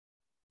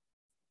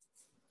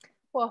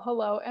Well,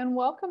 hello and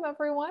welcome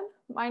everyone.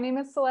 My name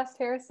is Celeste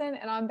Harrison,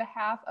 and on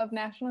behalf of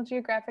National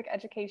Geographic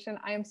Education,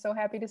 I am so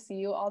happy to see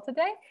you all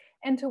today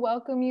and to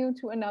welcome you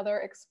to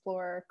another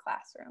Explorer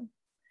Classroom.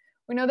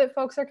 We know that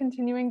folks are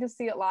continuing to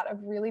see a lot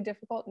of really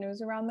difficult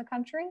news around the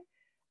country.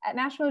 At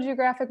National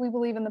Geographic, we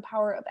believe in the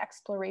power of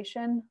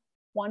exploration,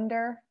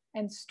 wonder,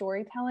 and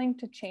storytelling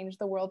to change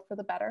the world for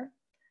the better.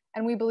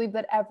 And we believe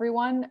that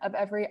everyone of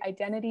every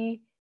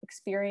identity,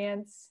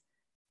 experience,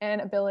 and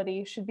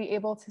ability should be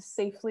able to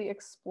safely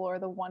explore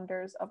the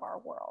wonders of our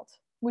world.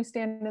 We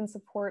stand in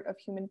support of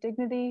human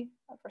dignity,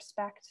 of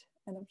respect,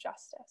 and of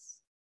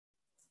justice.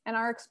 And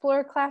our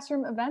Explorer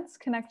Classroom events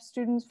connect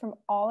students from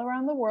all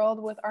around the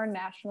world with our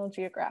National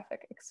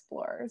Geographic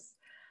Explorers.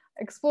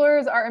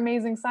 Explorers are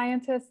amazing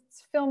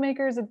scientists,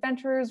 filmmakers,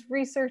 adventurers,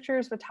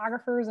 researchers,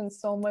 photographers, and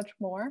so much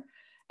more.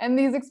 And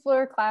these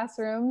Explorer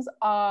Classrooms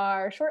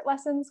are short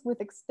lessons with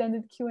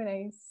extended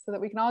Q&As so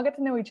that we can all get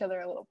to know each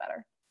other a little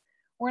better.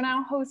 We're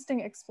now hosting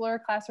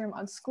Explorer Classroom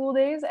on school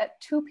days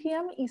at 2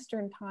 p.m.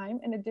 Eastern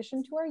Time, in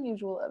addition to our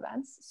usual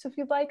events. So if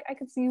you'd like, I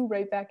could see you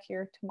right back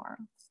here tomorrow.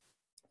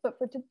 But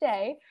for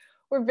today,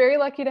 we're very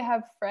lucky to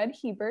have Fred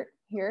Hiebert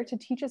here to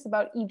teach us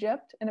about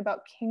Egypt and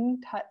about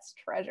King Tut's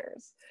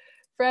treasures.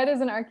 Fred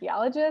is an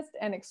archaeologist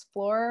and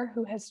explorer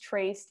who has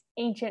traced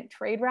ancient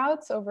trade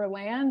routes over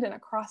land and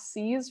across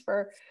seas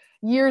for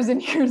years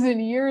and years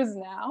and years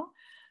now.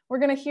 We're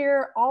going to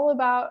hear all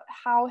about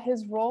how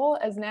his role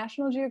as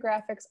National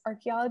Geographic's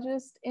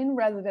archaeologist in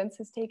residence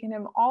has taken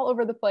him all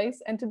over the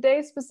place. And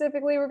today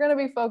specifically, we're going to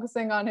be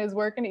focusing on his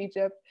work in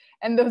Egypt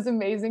and those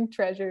amazing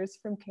treasures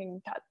from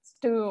King Tut's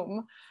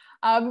tomb.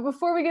 But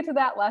before we get to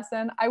that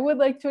lesson, I would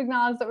like to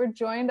acknowledge that we're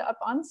joined up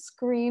on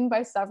screen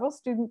by several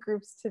student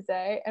groups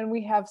today, and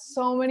we have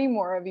so many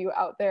more of you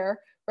out there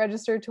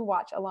registered to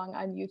watch along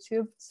on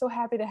YouTube. So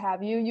happy to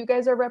have you. You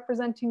guys are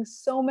representing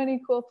so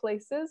many cool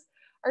places.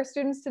 Our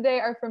students today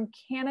are from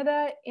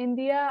Canada,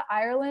 India,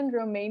 Ireland,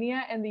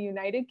 Romania, and the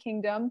United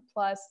Kingdom,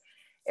 plus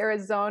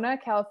Arizona,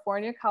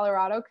 California,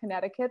 Colorado,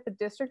 Connecticut, the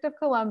District of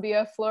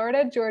Columbia,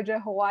 Florida, Georgia,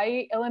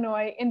 Hawaii,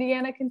 Illinois,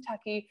 Indiana,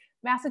 Kentucky,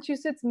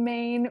 Massachusetts,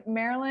 Maine,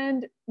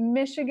 Maryland,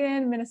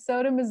 Michigan,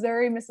 Minnesota,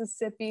 Missouri,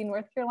 Mississippi,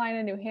 North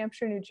Carolina, New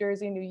Hampshire, New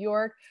Jersey, New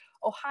York,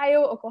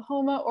 Ohio,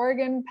 Oklahoma,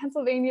 Oregon,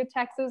 Pennsylvania,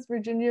 Texas,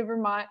 Virginia,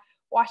 Vermont,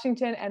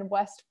 Washington, and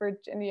West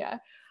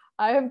Virginia.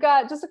 I've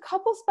got just a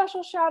couple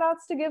special shout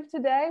outs to give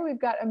today. We've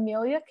got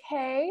Amelia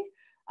K,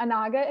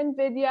 Anaga and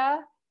Vidya,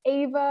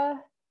 Ava,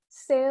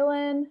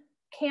 Salen,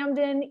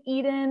 Camden,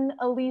 Eden,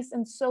 Elise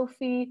and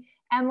Sophie,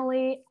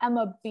 Emily,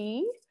 Emma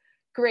B,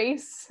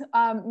 Grace,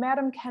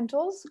 Madam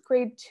Kentles,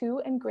 grade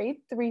 2 and grade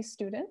 3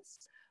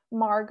 students,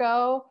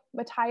 Margot,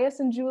 Matthias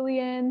and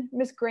Julian,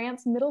 Miss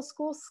Grant's middle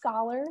school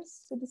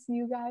scholars, good to see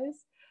you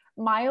guys,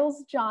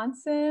 Miles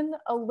Johnson,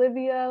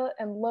 Olivia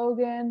and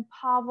Logan,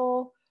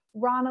 Pavel,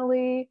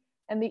 Ronali,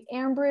 and the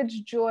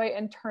Ambridge, Joy,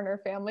 and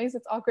Turner families.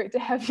 It's all great to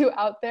have you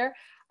out there.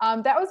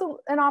 That was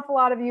an awful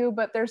lot of you,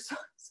 but there's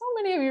so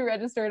many of you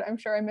registered. I'm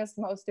sure I missed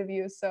most of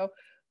you. So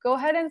go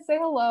ahead and say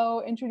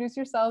hello, introduce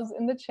yourselves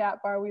in the chat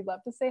bar. We'd love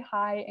to say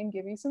hi and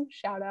give you some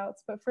shout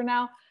outs. But for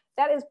now,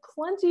 that is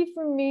plenty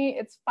from me.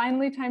 It's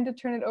finally time to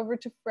turn it over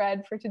to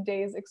Fred for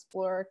today's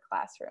Explorer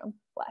Classroom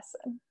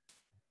lesson.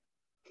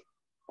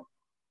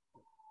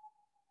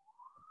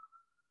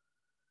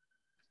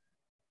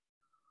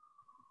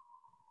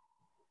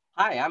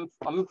 Hi,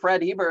 I'm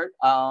Fred Hiebert.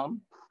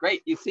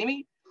 Great, you see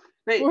me?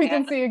 Great. We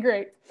can see you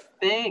great.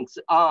 Thanks.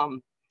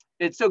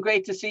 It's so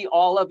great to see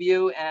all of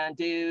you and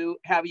to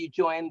have you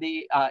join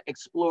the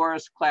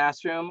Explorers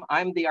Classroom.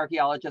 I'm the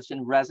archaeologist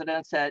in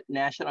residence at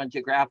National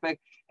Geographic,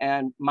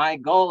 and my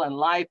goal in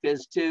life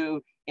is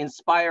to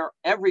inspire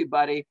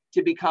everybody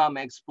to become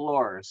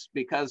explorers,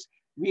 because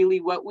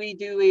really what we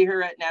do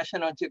here at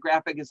National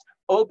Geographic is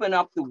open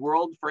up the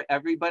world for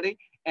everybody,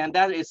 and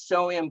that is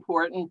so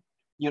important.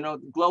 You know,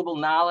 global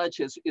knowledge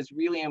is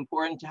really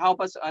important to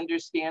help us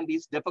understand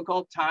these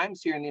difficult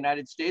times here in the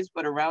United States,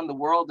 but around the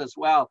world as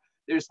well.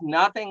 There's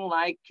nothing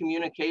like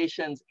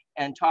communications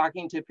and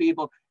talking to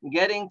people,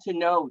 getting to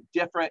know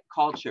different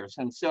cultures.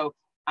 And so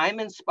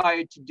I'm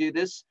inspired to do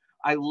this.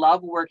 I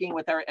love working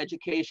with our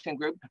education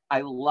group.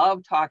 I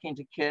love talking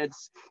to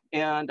kids.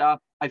 And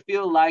I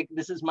feel like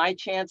this is my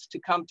chance to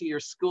come to your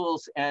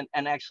schools and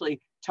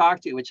actually talk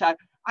to you, which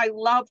I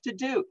love to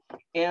do.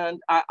 And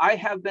I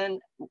have been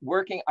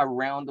working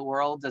around the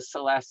world, as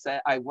Celeste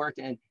said. I worked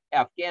in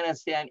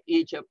Afghanistan,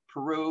 Egypt,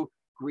 Peru,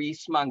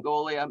 Greece,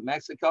 Mongolia,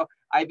 Mexico.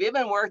 I've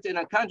even worked in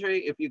a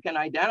country, if you can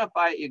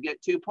identify it, you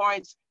get 2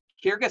 points,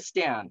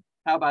 Kyrgyzstan.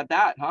 How about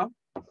that, huh?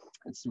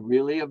 It's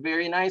really a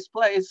very nice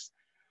place.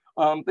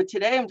 But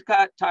today I'm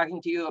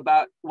talking to you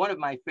about one of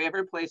my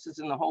favorite places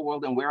in the whole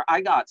world and where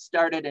I got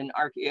started in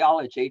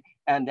archaeology,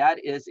 and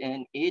that is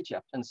in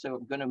Egypt. And so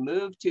I'm gonna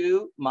move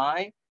to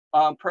my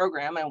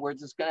program, and we're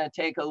just going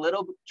to take a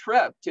little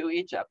trip to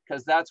Egypt,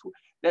 because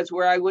that's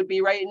where I would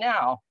be right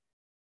now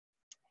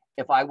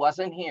if I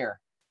wasn't here.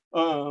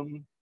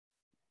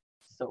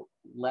 So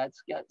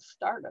let's get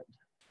started.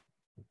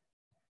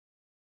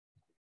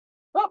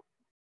 Oh.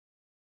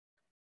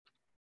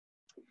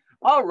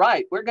 All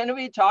right, we're going to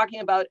be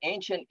talking about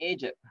ancient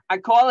Egypt. I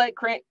call it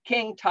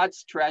King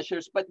Tut's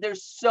treasures, but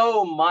there's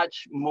so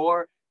much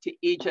more to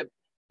Egypt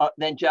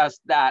than just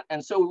that.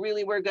 And so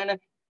really we're going to,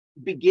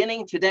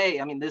 beginning today,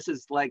 I mean, this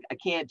is like, I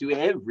can't do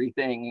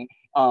everything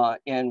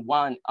in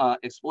one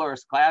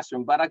explorer's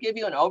classroom, but I'll give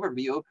you an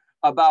overview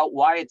about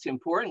why it's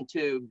important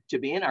to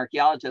be an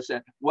archaeologist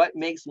and what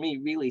makes me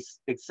really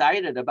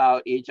excited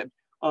about Egypt.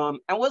 And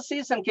we'll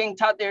see some King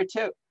Tut there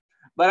too.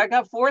 But I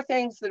got 4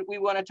 things that we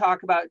want to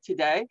talk about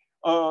today.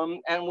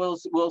 And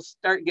we'll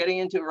start getting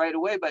into it right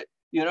away. But,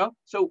 you know,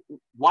 so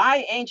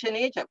why ancient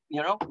Egypt?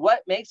 You know,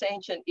 what makes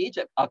ancient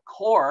Egypt a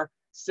core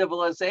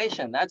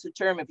civilization? That's a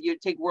term, if you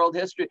take world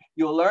history,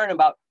 you'll learn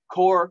about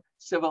core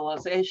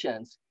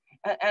civilizations.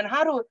 And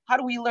how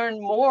do we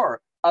learn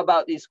more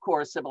about these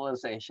core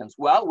civilizations?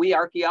 Well, we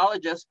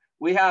archaeologists,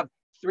 we have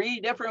 3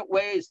 different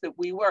ways that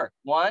we work.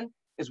 One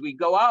is we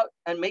go out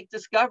and make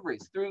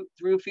discoveries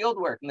through field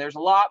work. And there's a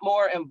lot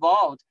more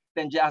involved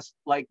than just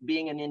like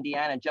being an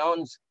Indiana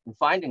Jones and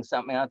finding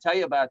something. I'll tell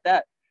you about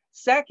that.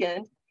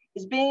 Second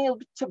is being able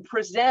to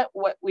present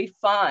what we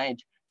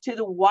find to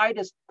the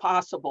widest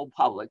possible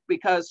public,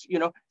 because, you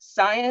know,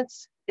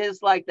 science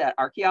is like that.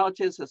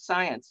 Archaeology is a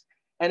science.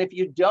 And if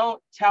you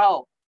don't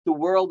tell the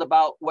world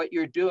about what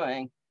you're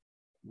doing,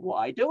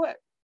 why do it,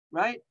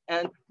 right?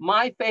 And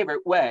my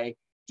favorite way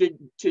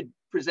to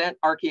present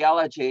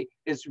archaeology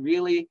is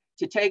really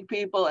to take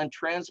people and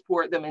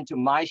transport them into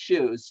my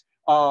shoes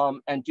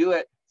and do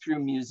it through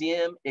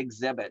museum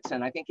exhibits.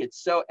 And I think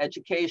it's so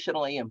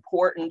educationally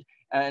important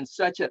and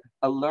such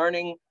a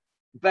learning,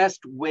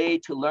 best way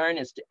to learn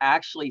is to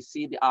actually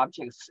see the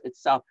objects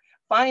itself.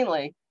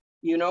 Finally,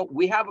 you know,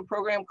 we have a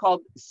program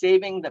called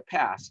Saving the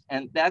Past,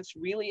 and that's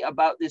really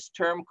about this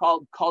term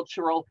called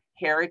cultural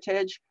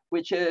heritage,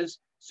 which is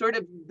sort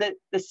of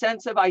the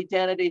sense of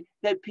identity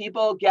that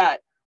people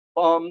get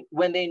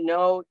when they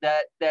know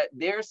that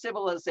their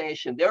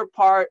civilization, they're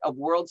part of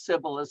world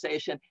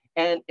civilization,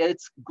 and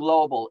it's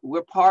global.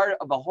 We're part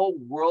of a whole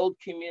world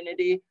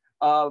community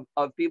of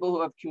people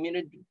who have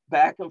communicated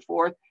back and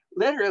forth,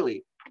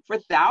 literally for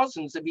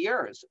thousands of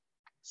years.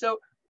 So,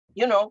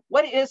 you know,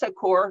 what is a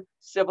core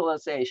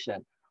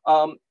civilization?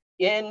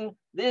 In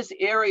this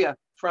area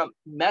from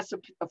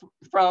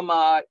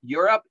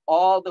Europe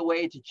all the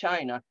way to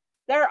China,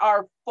 there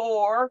are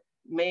 4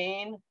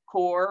 main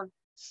core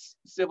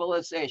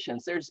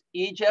civilizations. There's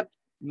Egypt,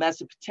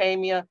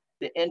 Mesopotamia,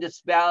 the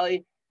Indus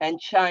Valley, and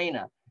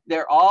China.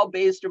 They're all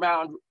based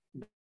around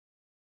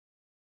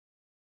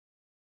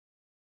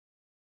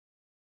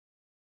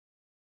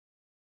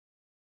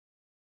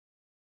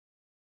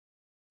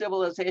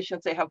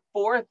civilizations. They have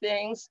 4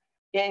 things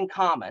in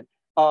common,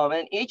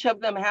 and each of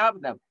them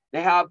have them.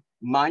 They have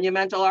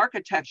monumental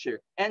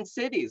architecture and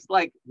cities,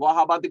 like, well,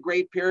 how about the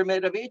Great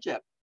Pyramid of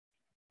Egypt?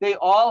 They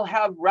all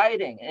have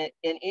writing.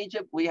 In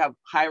Egypt, we have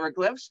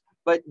hieroglyphs,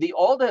 but the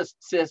oldest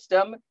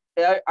system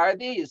are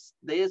these.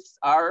 These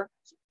are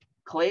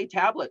clay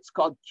tablets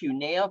called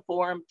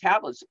cuneiform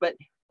tablets, but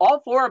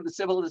all 4 of the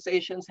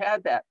civilizations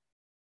had that.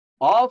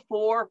 All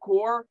 4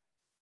 core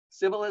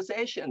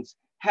civilizations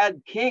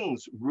had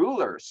kings,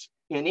 rulers.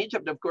 In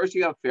Egypt, of course,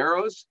 you have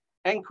pharaohs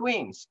and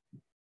queens.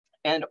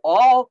 And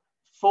all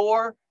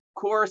 4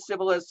 core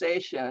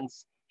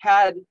civilizations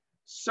had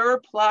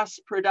surplus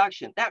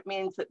production. That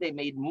means that they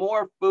made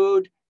more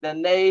food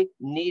than they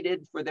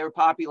needed for their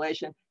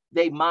population.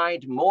 They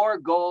mined more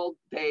gold.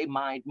 They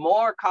mined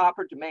more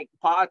copper to make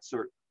pots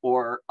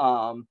or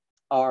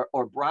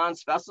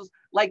bronze vessels,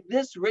 like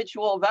this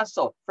ritual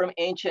vessel from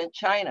ancient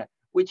China,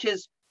 which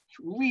is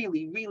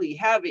really, really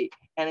heavy,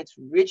 and it's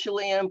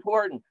ritually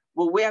important.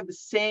 Well, we have the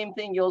same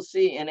thing you'll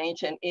see in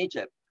ancient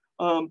Egypt.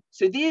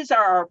 So these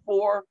are our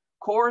 4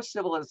 core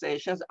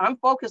civilizations. I'm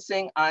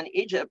focusing on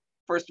Egypt,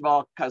 first of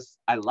all, because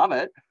I love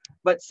it,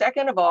 but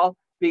second of all,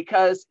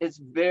 because it's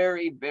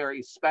very,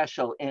 very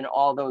special in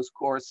all those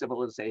core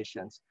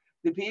civilizations.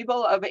 The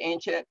people of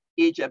ancient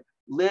Egypt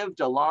lived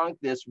along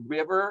this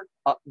river,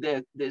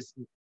 this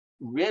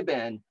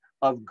ribbon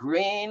of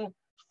green,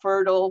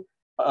 fertile,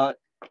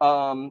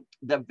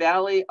 the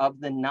valley of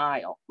the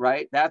Nile,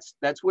 right? That's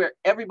where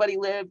everybody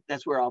lived.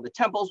 That's where all the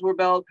temples were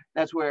built.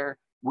 That's where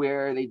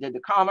they did the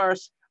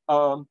commerce.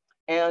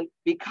 And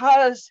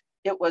because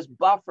it was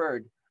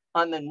buffered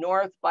on the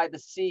north by the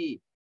sea,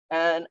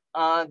 and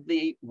on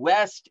the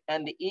west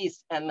and the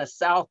east and the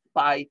south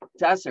by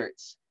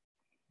deserts,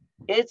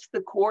 it's the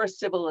core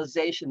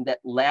civilization that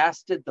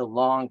lasted the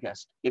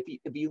longest. If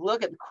you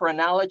look at the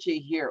chronology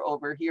here,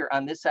 over here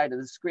on this side of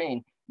the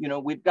screen, you know,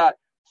 we've got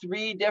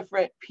 3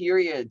 different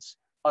periods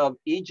of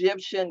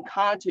Egyptian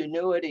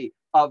continuity,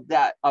 of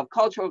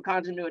cultural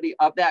continuity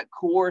of that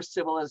core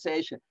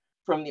civilization,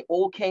 from the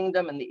Old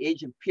Kingdom and the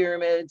Age of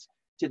Pyramids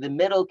to the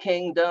Middle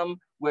Kingdom,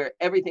 where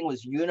everything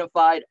was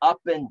unified up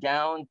and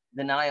down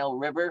the Nile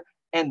River,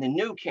 and the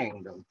New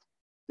Kingdom,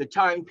 the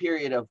time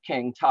period of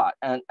King Tut.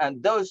 And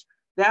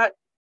that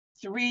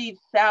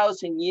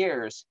 3,000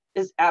 years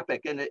is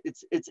epic, and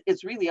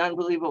it's really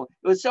unbelievable.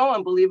 It was so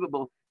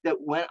unbelievable that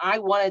when I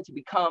wanted to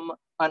become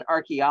an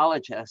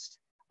archaeologist,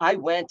 I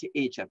went to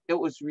Egypt. It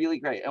was really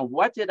great. And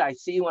what did I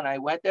see when I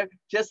went there?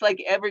 Just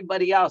like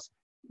everybody else,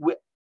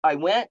 I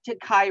went to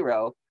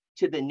Cairo,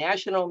 to the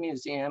National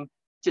Museum,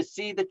 to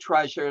see the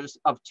treasures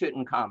of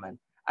Tutankhamun.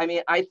 I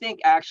mean, I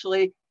think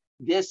actually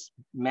this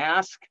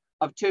mask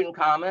of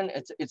Tutankhamun,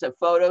 it's a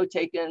photo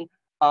taken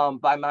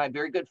by my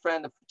very good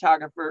friend, the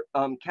photographer,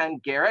 Ken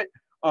Garrett,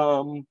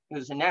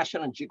 who's a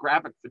National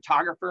Geographic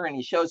photographer, and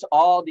he shows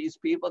all these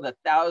people, the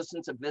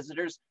thousands of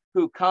visitors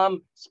who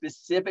come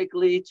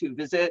specifically to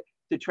visit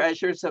the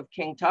treasures of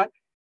King Tut.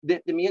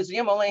 The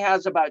museum only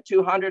has about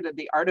 200 of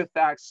the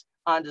artifacts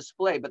on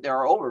display, but there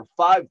are over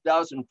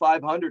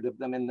 5,500 of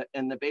them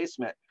in the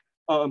basement.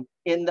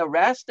 In the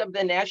rest of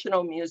the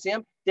National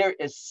Museum, there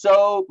is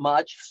so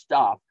much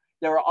stuff.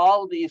 There are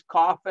all these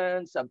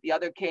coffins of the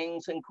other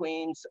kings and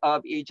queens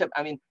of Egypt.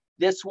 I mean,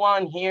 this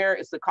one here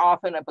is the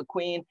coffin of a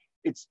queen.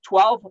 It's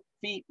 12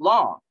 feet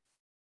long.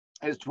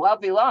 It's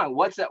 12 feet long.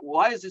 What's that?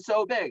 Why is it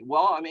so big?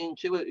 Well, I mean,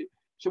 she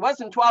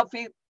wasn't 12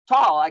 feet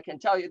tall, I can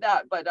tell you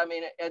that, but I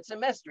mean, it's a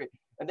mystery.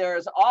 And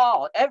there's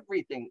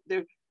everything.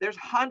 There's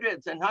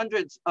hundreds and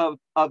hundreds of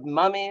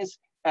mummies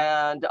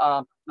and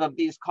of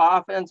these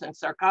coffins and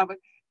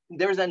sarcophagus.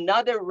 There's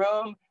another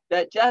room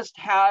that just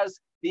has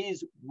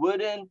these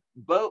wooden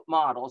boat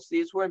models.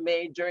 These were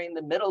made during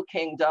the Middle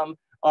Kingdom.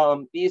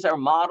 These are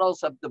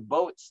models of the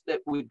boats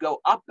that would go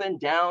up and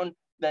down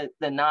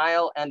the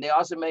Nile, and they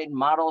also made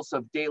models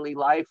of daily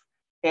life.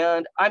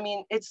 And I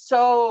mean, it's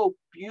so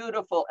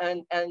beautiful,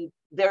 and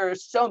there are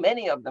so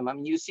many of them. I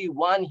mean, you see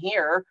one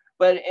here,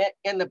 but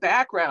in the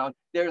background,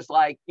 there's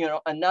like, you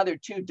know, another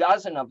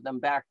 24 of them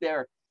back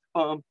there.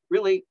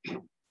 Really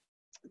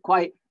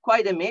quite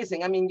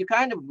amazing. I mean, you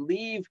kind of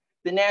leave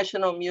the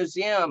National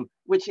Museum,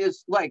 which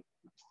is like,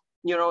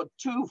 you know,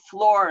 2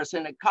 floors,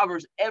 and it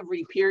covers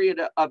every period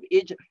of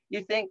Egypt.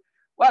 You think,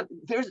 well,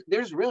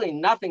 there's really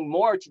nothing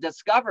more to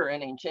discover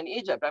in ancient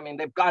Egypt. I mean,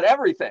 they've got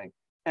everything.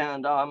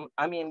 And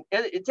I mean,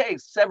 it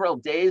takes several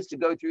days to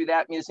go through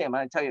that museum.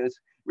 I tell you, it's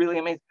really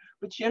amazing.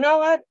 But you know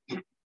what?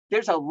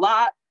 There's a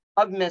lot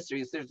of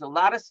mysteries. There's a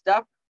lot of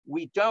stuff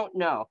we don't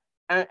know.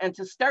 And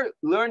to start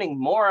learning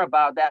more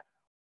about that,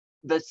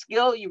 the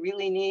skill you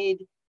really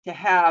need to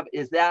have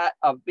is that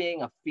of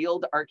being a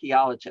field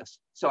archaeologist.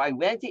 So I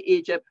went to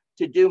Egypt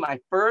to do my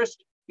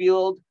first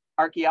field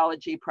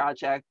archaeology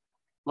project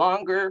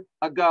longer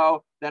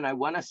ago than I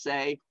want to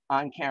say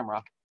on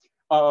camera.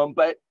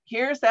 But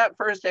here's that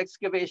first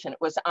excavation.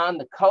 It was on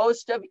the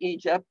coast of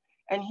Egypt.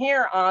 And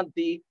here on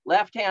the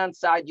left-hand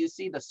side, you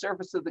see the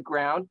surface of the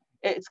ground.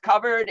 It's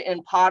covered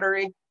in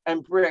pottery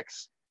and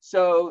bricks.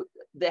 So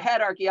the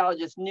head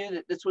archaeologist knew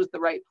that this was the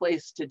right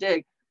place to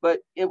dig, but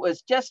it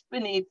was just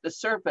beneath the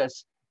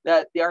surface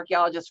that the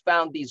archaeologists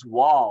found these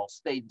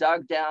walls. They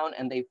dug down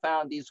and they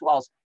found these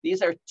walls.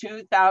 These are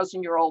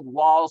 2,000-year-old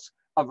walls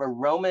of a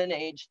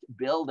Roman-aged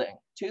building,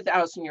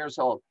 2,000 years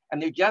old.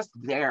 And they're just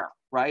there,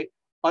 right,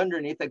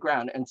 underneath the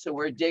ground. And so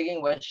we're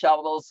digging with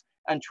shovels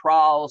and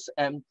trowels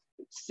and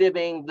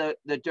sieving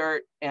the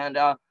dirt. And,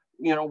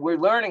 you know, we're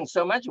learning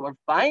so much. We're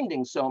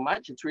finding so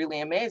much. It's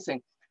really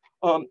amazing.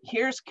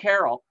 Here's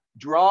Carol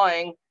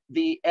drawing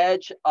the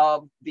edge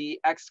of the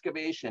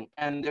excavation.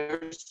 And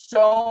there's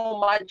so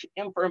much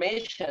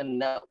information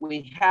that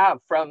we have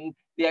from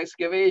the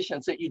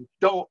excavations that you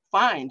don't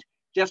find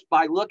just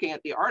by looking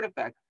at the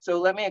artifact.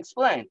 So let me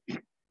explain.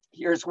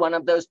 Here's one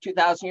of those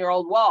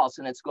 2,000-year-old walls,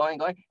 and it's going,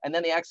 and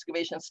then the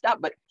excavation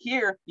stopped. But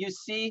here you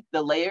see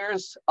the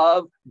layers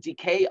of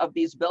decay of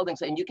these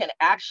buildings, and you can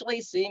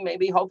actually see,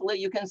 maybe, hopefully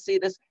you can see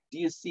this. Do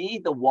you see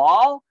the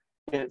wall?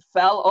 It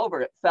fell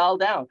over, it fell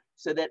down,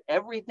 so that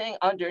everything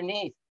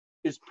underneath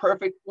is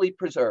perfectly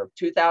preserved.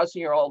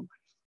 2,000-year-old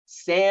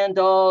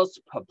sandals,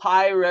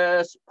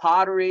 papyrus,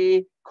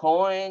 pottery,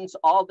 coins,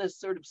 all this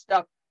sort of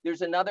stuff.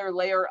 There's another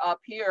layer up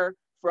here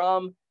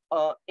from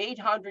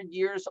 800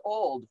 years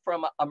old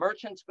from a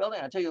merchant's building.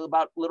 I'll tell you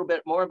a little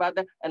bit more about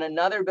that. And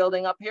another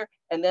building up here,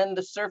 and then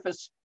the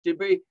surface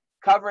debris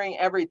covering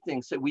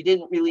everything. So we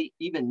didn't really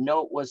even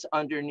know it was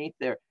underneath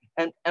there.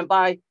 And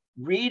by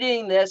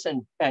reading this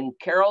and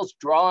Carol's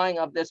drawing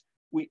of this,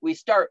 we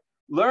start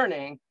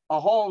learning a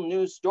whole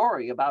new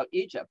story about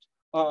Egypt.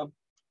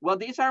 Well,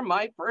 these are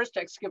my first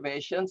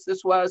excavations.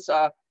 This was,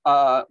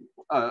 I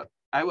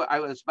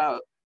was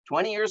about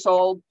 20 years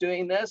old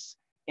doing this.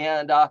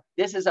 And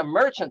this is a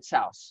merchant's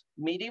house,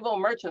 medieval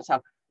merchant's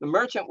house. The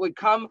merchant would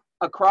come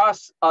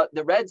across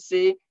the Red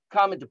Sea,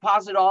 come and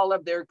deposit all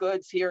of their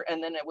goods here,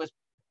 and then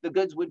the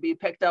goods would be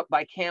picked up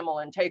by camel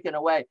and taken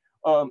away.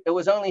 It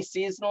was only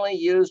seasonally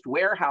used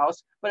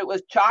warehouse, but it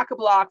was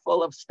chock-a-block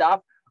full of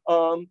stuff.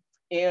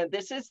 And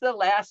this is the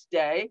last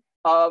day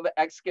of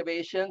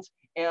excavations.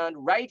 And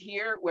right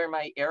here where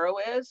my arrow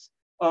is,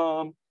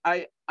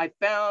 I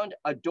found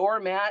a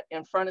doormat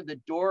in front of the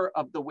door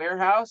of the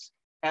warehouse.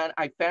 And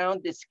I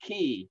found this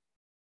key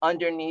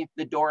underneath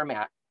the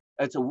doormat.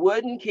 It's a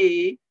wooden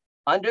key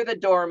under the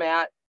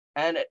doormat,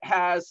 and it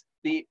has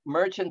the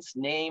merchant's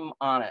name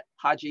on it,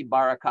 Haji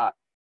Barakat.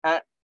 And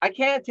I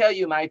can't tell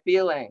you my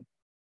feeling,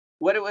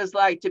 what it was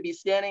like to be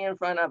standing in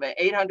front of an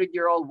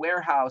 800-year-old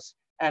warehouse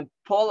and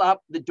pull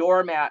up the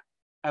doormat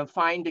and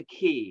find a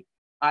key.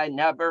 I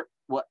never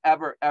will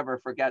ever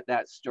forget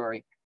that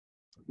story.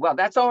 Well,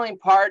 that's only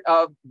part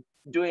of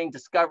doing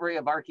discovery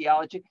of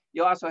archaeology.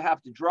 You also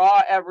have to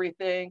draw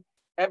everything.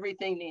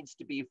 Everything needs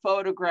to be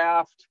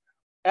photographed.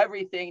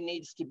 Everything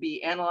needs to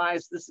be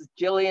analyzed. This is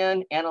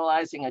Jillian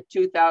analyzing a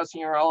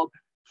 2,000-year-old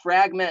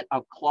fragment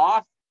of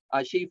cloth.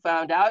 She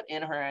found out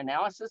in her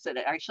analysis that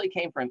it actually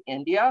came from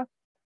India.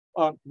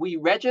 We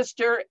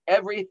register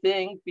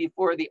everything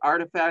before the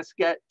artifacts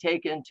get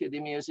taken to the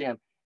museum.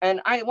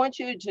 And I want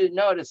you to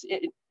notice,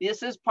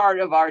 this is part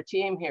of our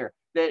team here,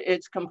 that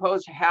it's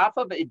composed half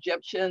of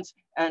Egyptians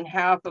and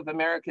half of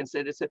Americans.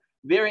 That it's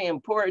very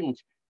important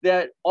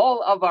that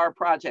all of our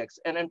projects,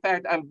 and in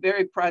fact, I'm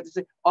very proud to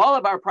say all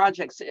of our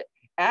projects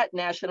at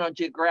National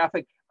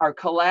Geographic are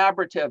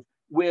collaborative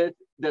with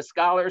the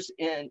scholars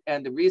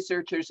and the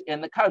researchers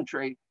in the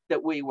country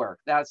that we work.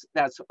 That's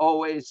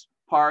always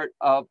part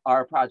of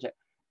our project.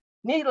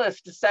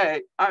 Needless to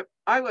say,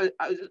 I was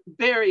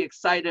very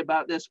excited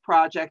about this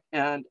project,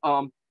 and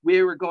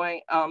we were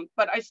going,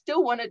 but I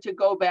still wanted to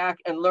go back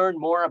and learn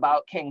more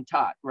about King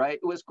Tut, right?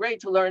 It was great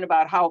to learn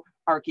about how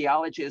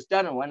archaeology is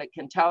done and what it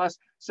can tell us.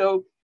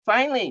 So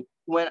finally,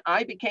 when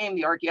I became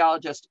the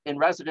archaeologist in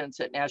residence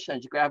at National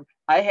Geographic,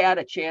 I had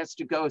a chance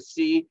to go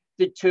see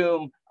the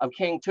tomb of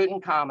King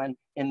Tutankhamun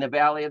in the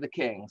Valley of the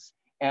Kings.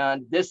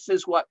 And this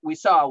is what we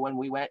saw when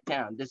we went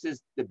down. This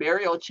is the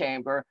burial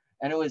chamber,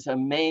 and it was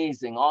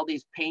amazing. All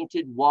these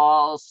painted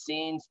walls,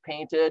 scenes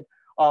painted.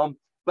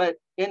 But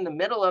in the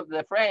middle of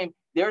the frame,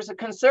 there's a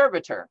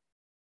conservator.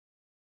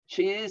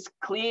 She's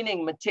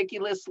cleaning,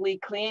 meticulously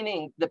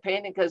cleaning the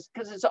painting because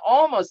it's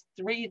almost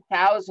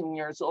 3,000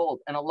 years old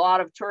and a lot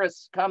of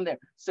tourists come there.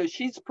 So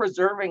she's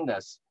preserving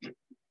this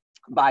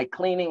by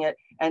cleaning it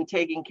and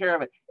taking care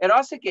of it. It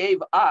also gave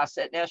us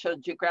at National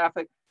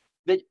Geographic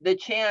the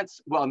chance,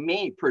 well,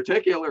 me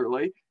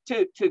particularly,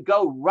 to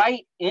go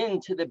right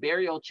into the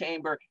burial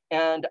chamber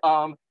and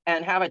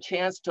have a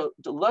chance to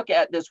look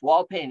at this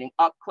wall painting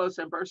up close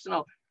and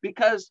personal,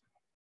 because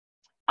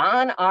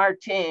on our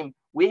team,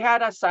 we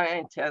had a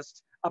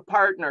scientist, a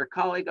partner,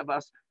 colleague of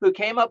us, who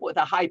came up with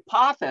a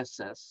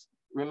hypothesis.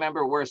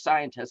 Remember, we're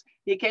scientists.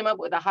 He came up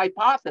with a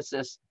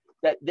hypothesis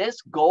that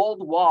this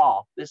gold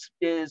wall, this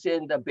is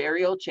in the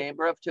burial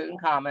chamber of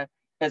Tutankhamun,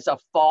 is a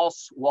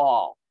false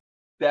wall,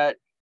 that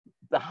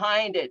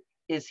behind it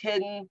is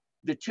hidden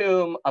the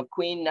tomb of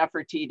Queen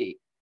Nefertiti.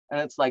 And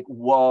it's like,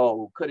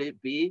 whoa, could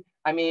it be?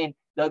 I mean,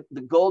 the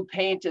gold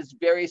paint is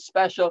very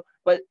special,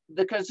 but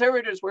the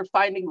conservators were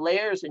finding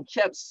layers and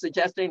chips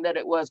suggesting that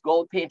it was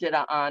gold painted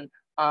on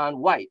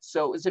white.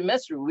 So it was a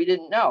mystery. We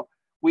didn't know.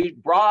 We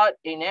brought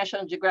a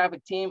National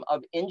Geographic team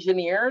of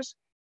engineers.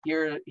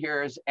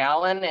 Here's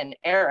Alan and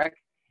Eric,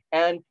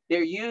 and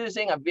they're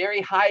using a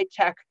very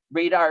high-tech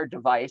radar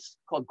device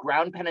called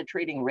ground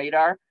penetrating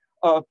radar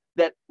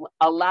that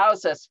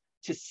allows us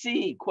to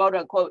see, quote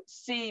unquote,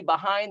 see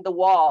behind the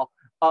wall,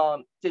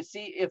 to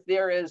see if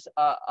there is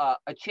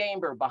a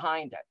chamber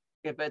behind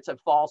it, if it's a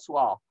false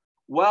wall.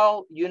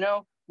 Well, you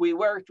know, we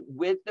worked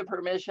with the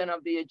permission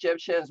of the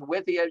Egyptians,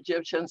 with the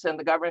Egyptians and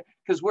the government,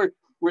 because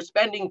we're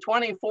spending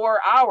 24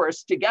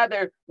 hours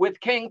together with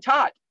King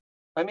Tut.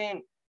 I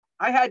mean,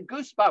 I had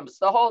goosebumps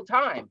the whole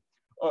time.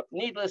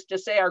 Needless to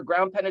say, our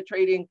ground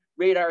penetrating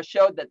radar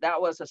showed that that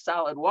was a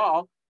solid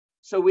wall.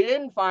 So we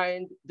didn't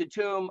find the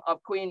tomb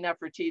of Queen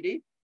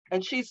Nefertiti,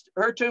 and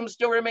her tomb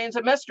still remains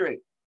a mystery.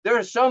 There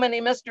are so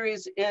many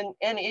mysteries in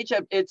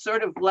Egypt. It's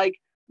sort of like,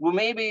 well,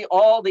 maybe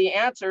all the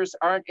answers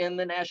aren't in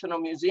the National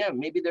Museum.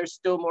 Maybe there's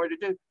still more to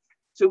do.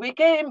 So we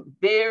became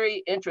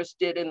very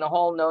interested in the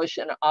whole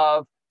notion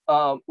of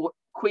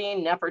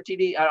Queen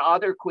Nefertiti and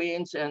other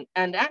queens,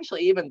 and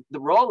actually even the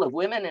role of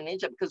women in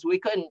Egypt, because we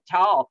couldn't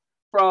tell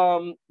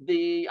from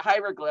the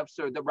hieroglyphs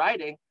or the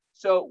writing.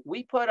 So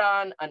we put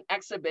on an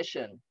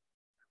exhibition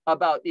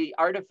about the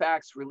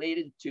artifacts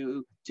related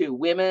to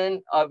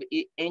women of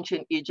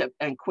ancient Egypt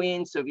and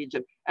queens of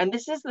Egypt. And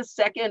this is the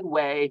second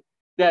way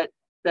that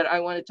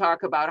I want to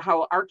talk about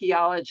how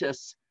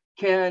archaeologists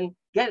can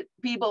get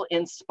people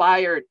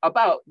inspired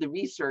about the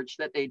research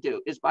that they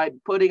do, is by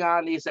putting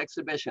on these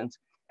exhibitions.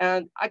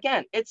 And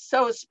again, it's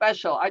so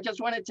special. I just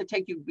wanted to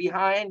take you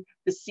behind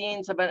the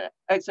scenes of an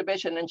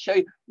exhibition and show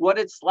you what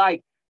it's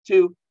like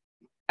to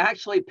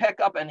actually pick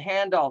up and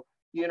handle,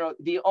 you know,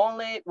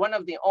 one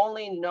of the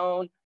only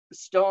known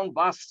stone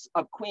busts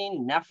of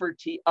Queen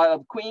Nefertiti,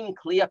 of Queen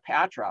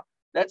Cleopatra.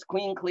 That's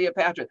Queen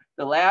Cleopatra,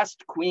 the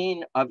last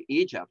queen of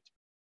Egypt.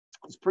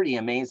 It's pretty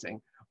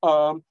amazing.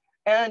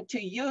 And to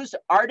use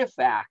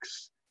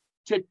artifacts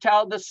to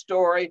tell the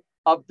story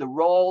of the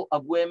role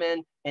of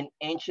women in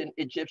ancient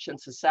Egyptian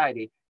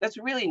society. That's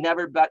really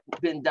never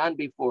been done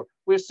before.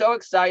 We're so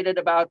excited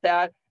about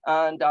that.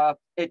 And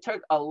it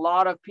took a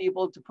lot of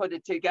people to put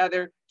it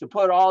together, to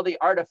put all the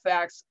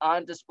artifacts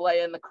on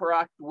display in the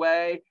correct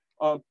way.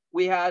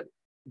 We had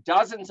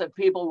dozens of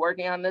people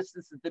working on this.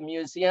 This is the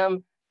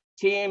museum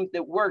team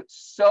that worked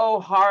so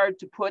hard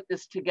to put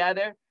this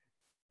together.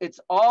 It's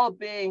all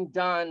being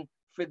done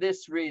for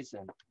this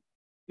reason,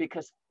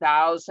 because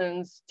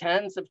thousands,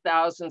 tens of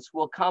thousands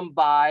will come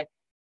by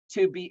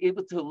to be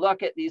able to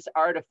look at these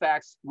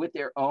artifacts with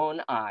their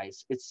own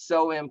eyes. It's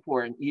so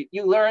important.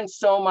 You learn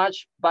so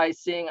much by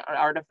seeing an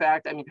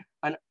artifact. I mean,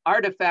 an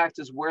artifact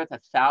is worth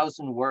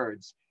 1,000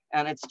 words.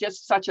 And it's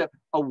just such a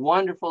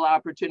wonderful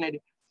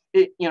opportunity.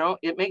 It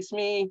makes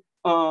me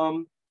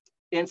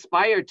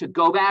inspired to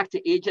go back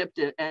to Egypt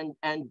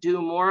and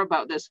do more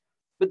about this.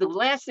 But the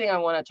last thing I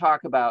want to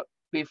talk about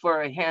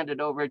before I hand it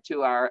over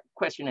to our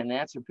question and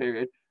answer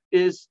period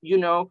is,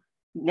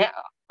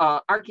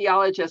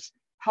 archaeologists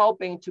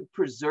helping to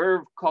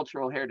preserve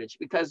cultural heritage,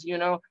 because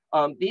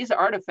these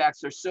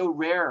artifacts are so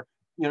rare.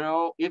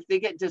 If they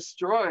get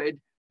destroyed,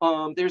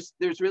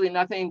 there's really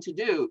nothing to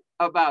do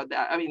about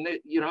that. I mean,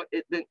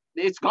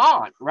 it's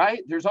gone,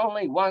 right? There's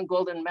only one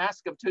golden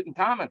mask of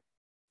Tutankhamun.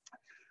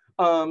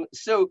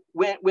 So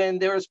when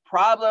there's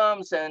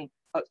problems and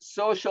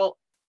social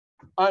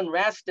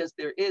unrest as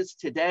there is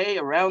today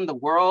around the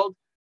world,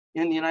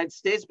 in the United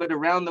States, but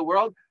around the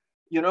world,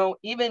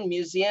 even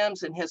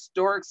museums and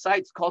historic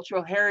sites,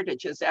 cultural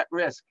heritage is at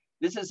risk.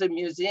 This is a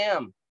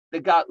museum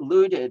that got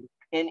looted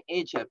in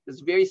Egypt.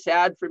 It's very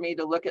sad for me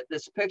to look at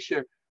this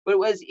picture, but it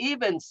was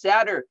even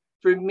sadder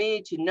for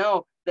me to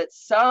know that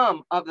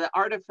some of the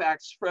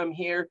artifacts from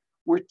here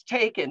were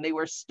taken, they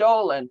were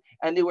stolen,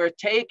 and they were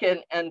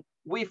taken, and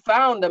we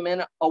found them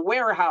in a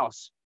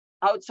warehouse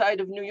outside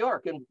of New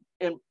York,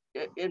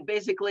 in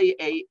basically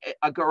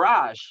a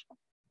garage.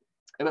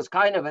 It was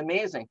kind of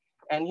amazing.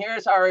 And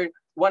here's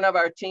one of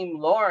our team,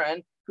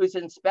 Lauren, who's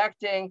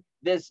inspecting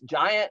this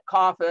giant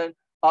coffin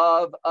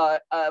of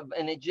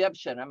an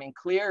Egyptian. I mean,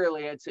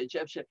 clearly it's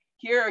Egyptian.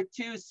 Here are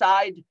two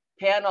side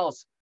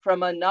panels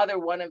from another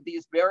one of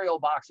these burial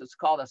boxes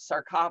called a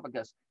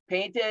sarcophagus,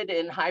 painted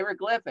in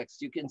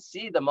hieroglyphics. You can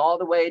see them all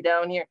the way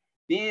down here.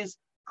 These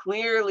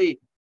clearly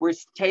were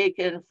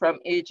taken from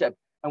Egypt.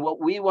 And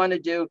what we want to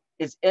do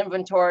is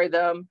inventory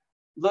them,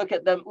 look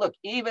at them. Look,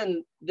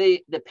 even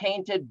the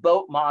painted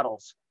boat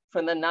models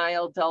from the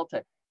Nile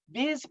Delta.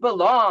 These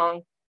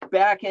belong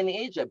back in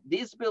Egypt.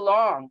 These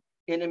belong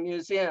in a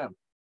museum.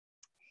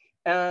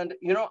 And,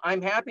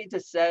 I'm happy to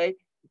say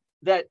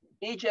that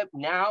Egypt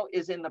now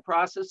is in the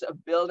process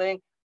of building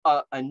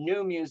a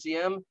new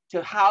museum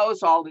to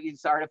house all of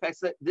these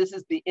artifacts. This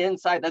is the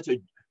inside.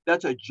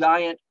 That's a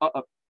giant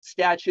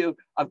statue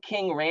of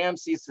King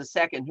Ramses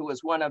II, who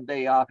was one of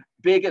the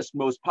biggest,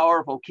 most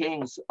powerful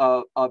kings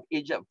of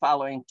Egypt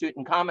following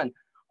Tutankhamun.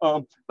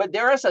 But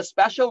there is a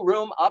special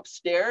room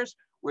upstairs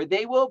where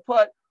they will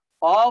put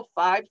all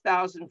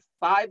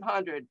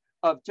 5,500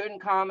 of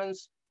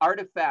Tutankhamun's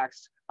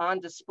artifacts on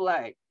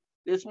display.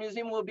 This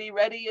museum will be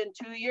ready in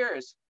 2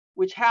 years,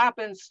 which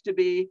happens to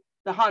be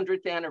the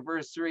 100th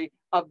anniversary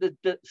of the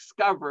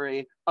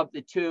discovery of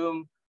the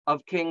tomb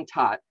of King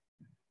Tut.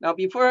 Now,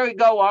 before we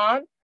go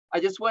on,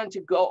 I just wanted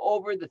to go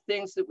over the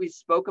things that we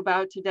spoke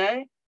about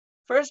today.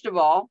 First of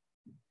all,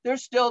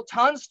 there's still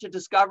tons to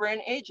discover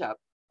in Egypt.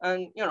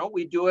 And,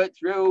 we do it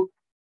through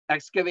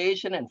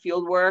excavation and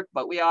field work,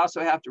 but we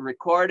also have to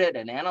record it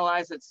and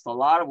analyze it. It's a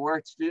lot of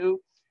work to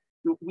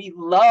do. We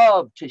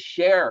love to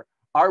share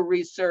our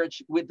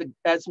research with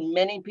as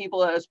many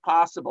people as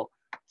possible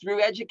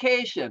through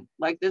education,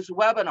 like this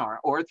webinar,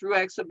 or through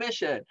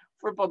exhibition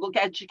for public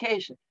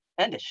education,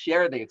 and to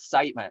share the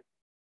excitement.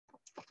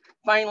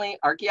 Finally,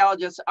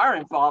 archaeologists are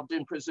involved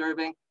in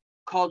preserving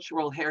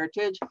cultural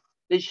heritage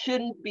that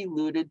shouldn't be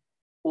looted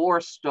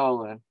or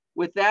stolen.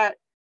 With that,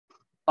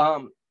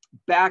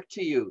 back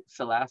to you,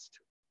 Celeste.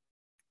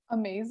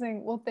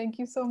 Amazing. Well, thank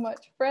you so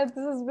much, Fred.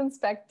 This has been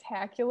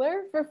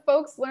spectacular. For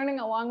folks learning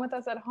along with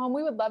us at home,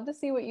 we would love to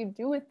see what you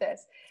do with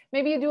this.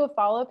 Maybe you do a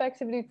follow-up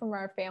activity from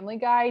our family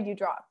guide, you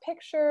draw a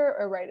picture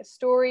or write a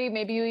story.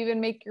 Maybe you even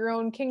make your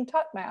own King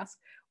Tut mask.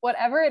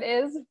 Whatever it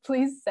is,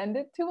 please send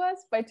it to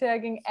us by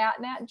tagging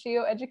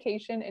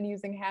 @NatGeoEducation and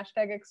using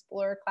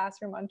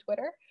 #ExplorerClassroom on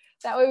Twitter.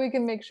 That way we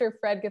can make sure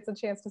Fred gets a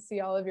chance to see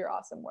all of your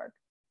awesome work.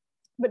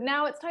 But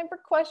now it's time for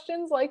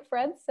questions, like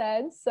Fred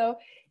said. So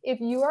if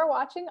you are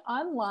watching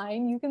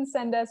online, you can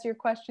send us your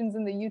questions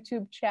in the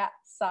YouTube chat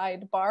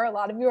sidebar. A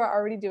lot of you are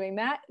already doing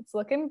that. It's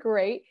looking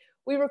great.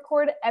 We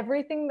record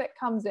everything that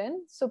comes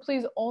in, so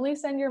please only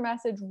send your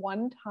message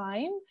one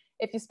time.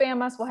 If you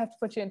spam us, we'll have to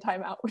put you in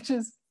timeout, which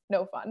is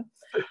no fun.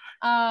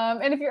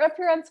 And if you're up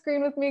here on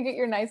screen with me, get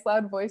your nice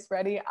loud voice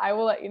ready. I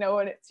will let you know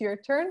when it's your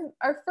turn.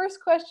 Our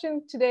first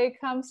question today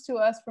comes to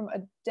us from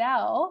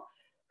Adele,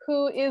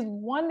 who is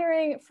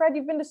wondering, Fred,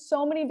 you've been to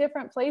so many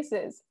different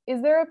places.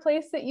 Is there a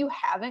place that you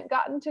haven't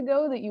gotten to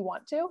go that you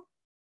want to?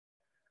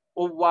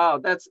 Oh, wow,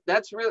 that's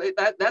really,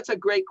 that's a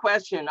great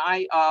question.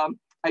 I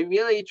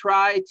really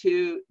try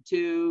to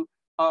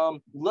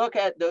look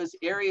at those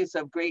areas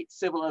of great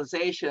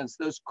civilizations,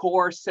 those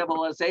core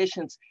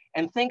civilizations,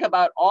 and think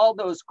about all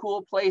those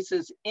cool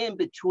places in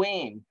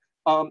between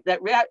that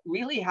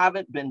really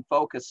haven't been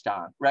focused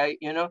on, right?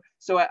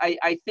 So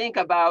I think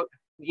about,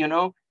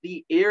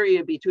 the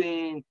area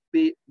between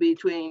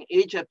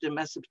Egypt and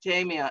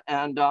Mesopotamia.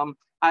 And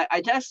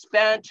I just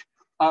spent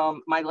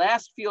my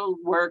last field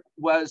work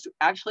was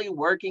actually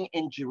working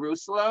in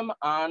Jerusalem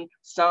on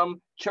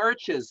some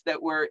churches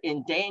that were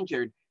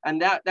endangered. And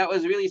that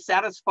was really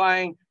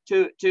satisfying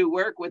to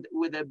work with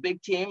a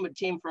big team, a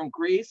team from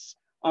Greece.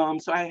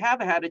 So I have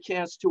had a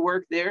chance to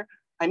work there.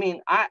 I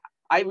mean, I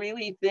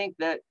really think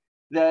that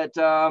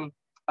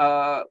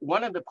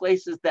one of the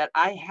places that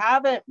I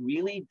haven't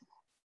really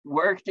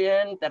worked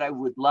in that I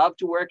would love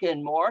to work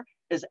in more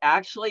is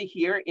actually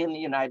here in the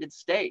United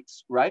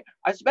States, right?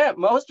 I spent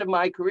most of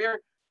my career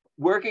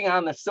working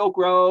on the Silk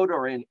Road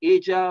or in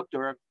Egypt,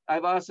 or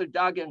I've also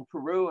dug in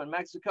Peru and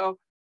Mexico.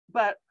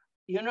 But,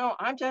 you know,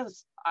 I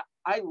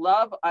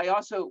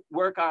also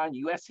work on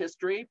US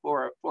history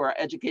for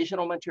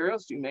educational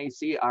materials. You may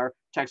see our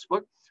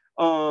textbook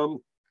on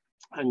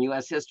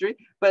US history,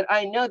 but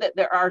I know that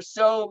there are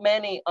so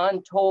many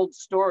untold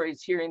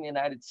stories here in the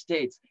United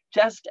States,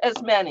 just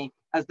as many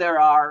as there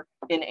are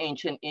in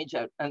ancient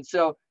Egypt. And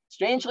so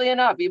strangely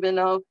enough, even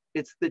though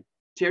it's the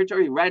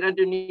territory right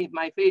underneath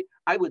my feet,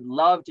 I would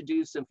love to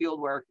do some field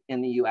work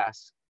in the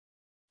US.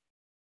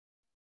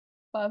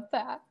 Love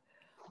that.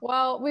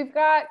 Well, we've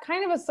got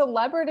kind of a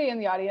celebrity in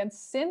the audience.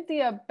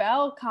 Cynthia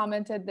Bell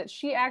commented that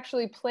she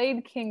actually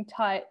played King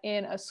Tut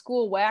in a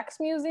school wax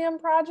museum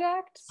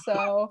project.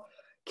 So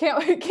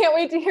can't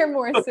wait to hear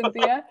more,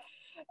 Cynthia.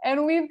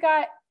 And we've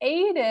got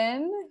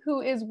Aiden,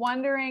 who is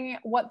wondering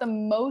what the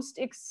most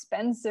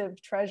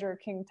expensive treasure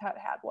King Tut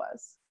had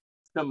was.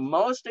 The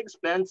most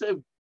expensive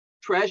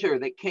treasure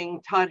that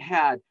King Tut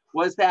had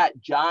was that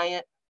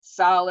giant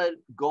solid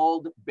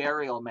gold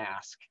burial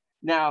mask.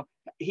 Now,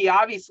 he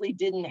obviously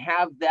didn't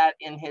have that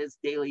in his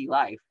daily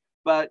life,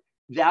 but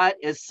that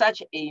is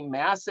such a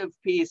massive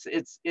piece.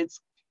 It's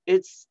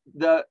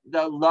the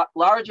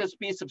largest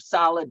piece of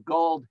solid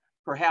gold,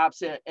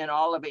 perhaps in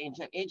all of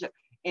ancient Egypt.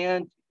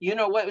 And you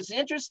know what was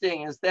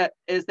interesting is that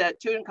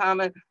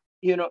Tutankhamun,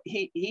 you know,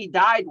 he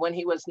died when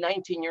he was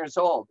 19 years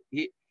old.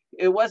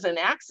 It was an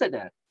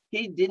accident.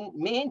 He didn't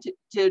mean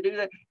to do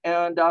that,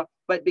 and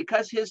but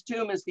because his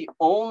tomb is the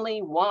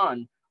only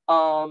one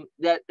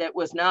that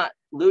was not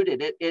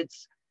looted,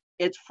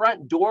 its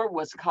front door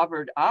was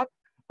covered up.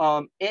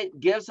 It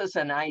gives us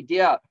an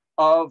idea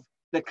of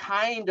the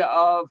kind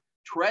of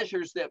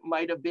treasures that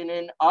might have been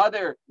in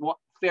other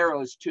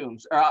pharaohs'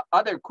 tombs or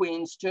other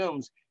queens'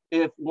 tombs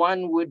if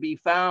one would be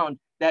found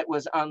that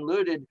was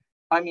unlooted.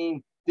 I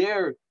mean,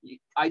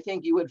 I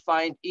think you would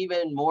find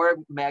even more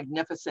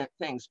magnificent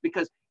things,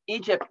 because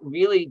Egypt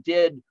really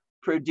did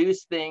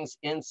produce things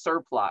in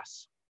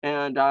surplus.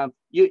 And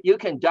you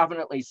can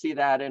definitely see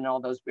that in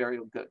all those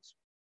burial goods.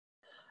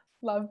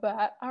 Love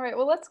that. All right,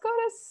 well, let's go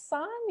to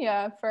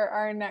Sonia for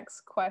our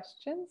next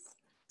questions.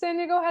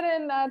 Sonia, go ahead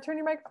and turn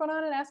your microphone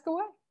on and ask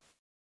away.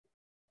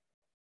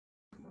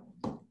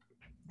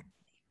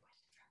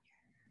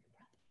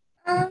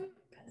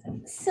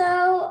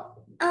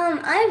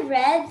 I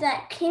read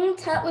that King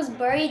Tut was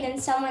buried in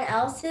someone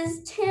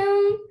else's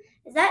tomb.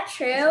 Is that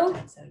true?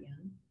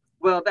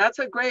 Well, that's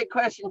a great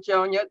question,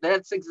 Sonia.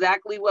 That's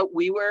exactly what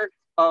we were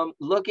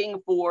looking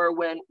for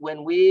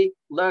when we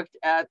looked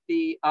at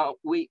the,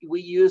 we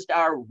used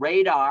our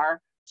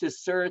radar to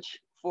search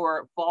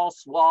for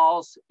false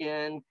walls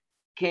in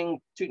King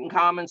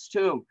Tutankhamun's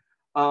tomb.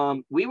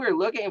 We were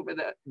looking for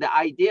the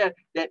idea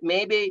that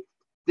maybe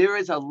there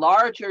is a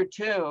larger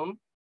tomb,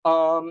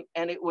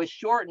 and it was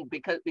shortened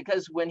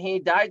because when he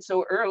died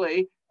so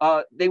early,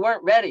 they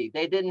weren't ready.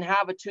 They didn't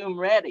have a tomb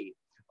ready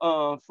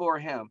for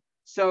him.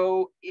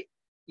 So,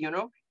 you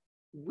know,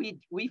 we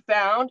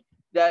found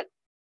that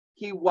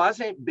he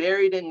wasn't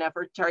buried in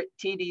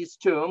Nefertiti's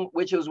tomb,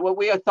 which is what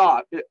we had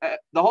thought.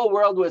 The whole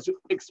world was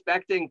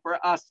expecting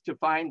for us to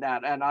find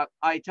that. And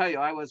I tell you,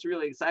 I was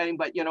really excited,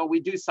 but you know, we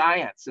do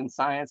science, and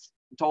science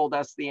told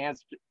us the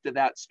answer to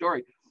that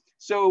story.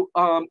 So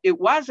it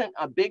wasn't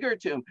a bigger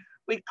tomb,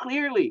 but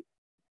clearly,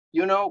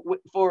 you know,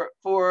 for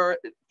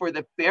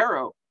the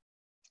pharaoh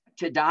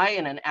to die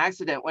in an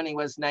accident when he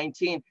was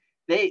 19,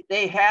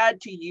 they had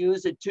to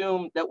use a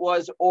tomb that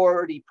was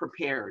already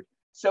prepared.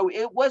 So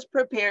it was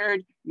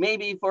prepared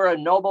maybe for a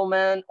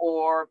nobleman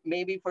or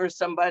maybe for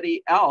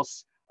somebody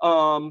else.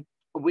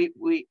 We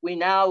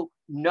now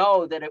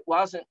know that it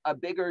wasn't a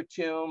bigger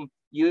tomb,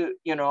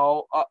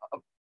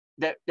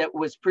 that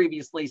was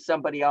previously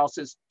somebody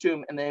else's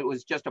tomb, and that it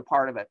was just a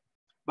part of it.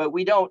 But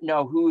we don't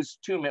know whose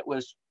tomb it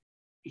was.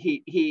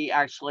 He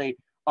actually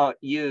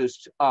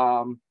used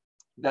the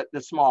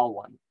small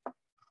one.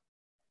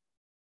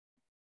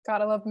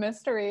 Gotta love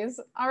mysteries.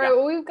 All right,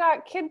 well, we've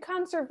got Kid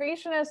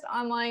Conservationist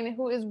online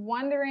who is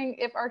wondering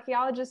if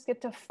archaeologists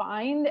get to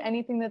find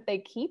anything that they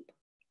keep.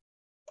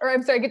 Or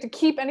I'm sorry, get to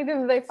keep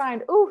anything that they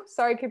find. Ooh,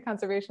 sorry, Kid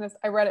Conservationist.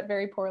 I read it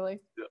very poorly.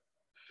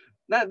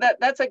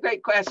 That's a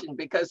great question,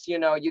 because you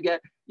know, you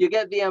get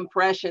the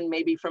impression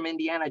maybe from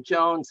Indiana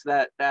Jones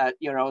that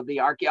you know,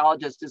 the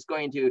archaeologist is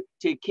going to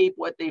keep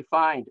what they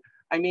find.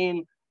 I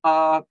mean,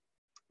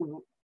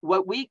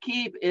 what we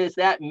keep is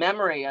that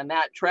memory and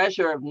that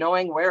treasure of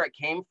knowing where it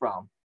came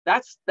from.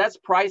 That's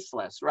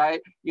priceless, right?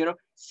 You know,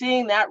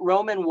 seeing that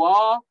Roman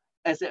wall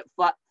as it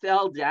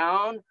fell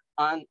down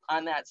on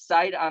that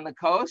site on the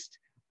coast,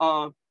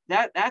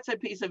 that's a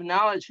piece of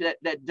knowledge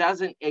that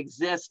doesn't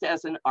exist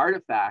as an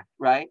artifact,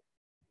 right?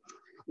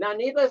 Now,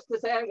 needless to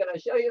say, I'm going to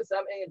show you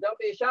something, and don't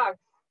be shocked.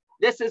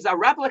 This is a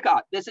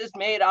replica. This is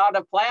made out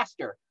of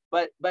plaster,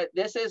 but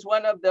this is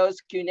one of those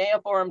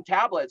cuneiform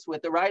tablets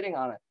with the writing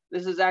on it.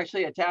 This is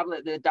actually a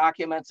tablet that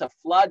documents a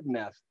flood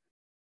myth.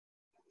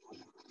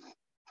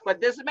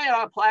 But this is made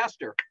out of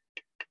plaster.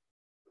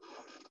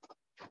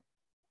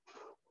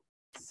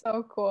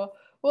 So cool.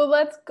 Well,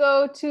 let's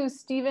go to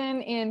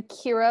Stephen and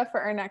Kira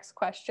for our next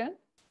question.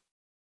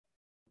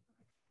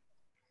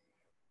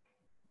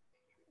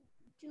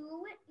 Do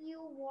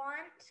you want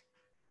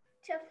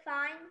to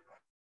find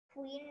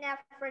Queen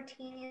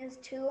Nefertiti's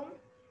tomb?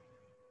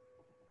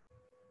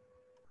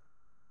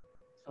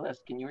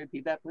 Celeste, can you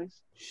repeat that,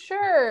 please?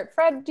 Sure.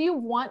 Fred, do you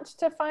want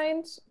to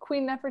find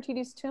Queen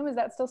Nefertiti's tomb? Is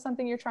that still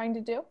something you're trying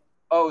to do?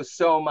 Oh,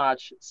 so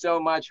much, so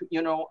much.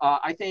 You know,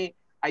 I think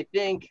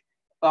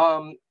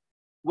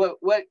what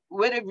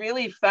I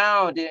really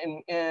found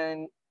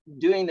in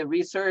doing the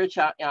research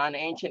on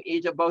ancient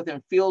Egypt, both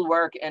in field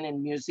work and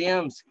in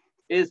museums,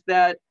 is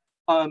that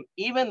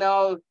even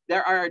though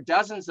there are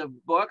dozens of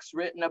books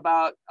written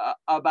about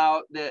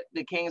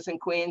the kings and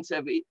queens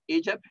of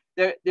Egypt,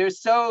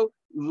 there's so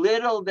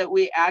little that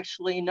we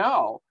actually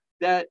know,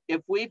 that if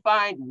we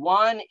find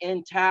one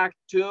intact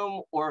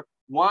tomb or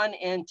one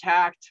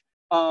intact,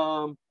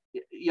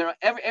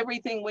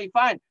 everything we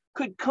find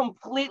could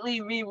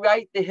completely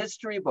rewrite the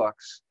history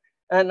books.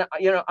 And,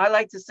 I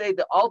like to say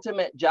the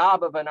ultimate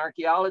job of an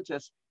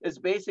archaeologist is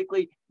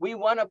basically, we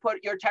want to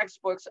put your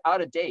textbooks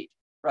out of date,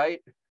 right?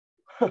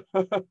 We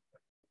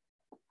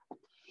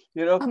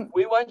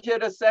want you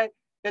to say,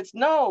 it's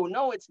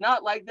no, it's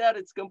not like that.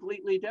 It's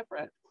completely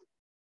different.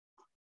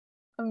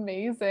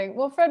 Amazing.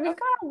 Well, Fred, we've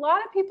got a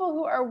lot of people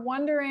who are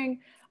wondering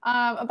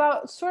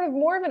about sort of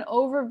more of an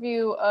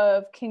overview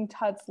of King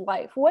Tut's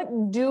life.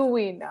 What do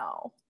we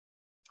know?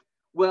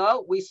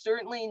 Well, we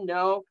certainly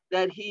know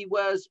that he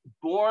was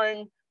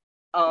born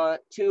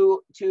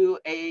to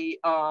a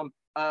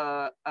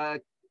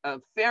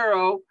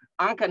pharaoh,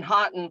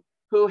 Akhenaten,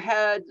 who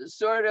had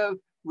sort of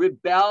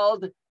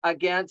rebelled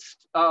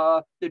against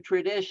the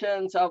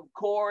traditions of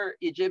core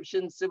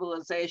Egyptian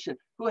civilization,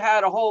 who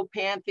had a whole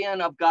pantheon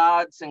of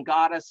gods and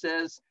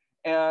goddesses,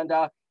 and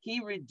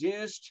he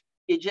reduced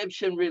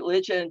Egyptian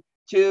religion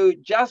to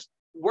just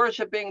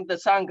worshiping the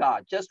sun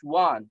god, just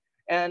one,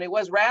 and it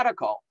was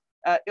radical.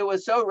 It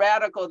was so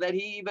radical that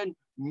he even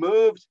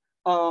moved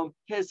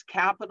his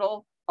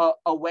capital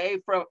away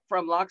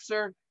from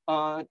Luxor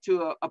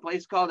to a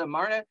place called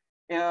Amarna,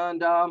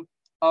 and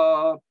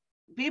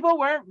people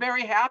weren't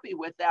very happy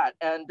with that.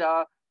 And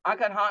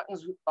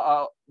Akhenaten's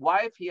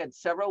wife, he had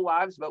several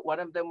wives, but one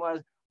of them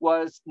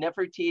was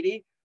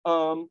Nefertiti.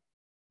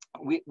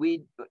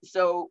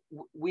 So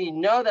we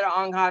know that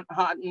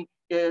Akhenaten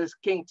is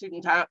King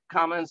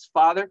Tutankhamun's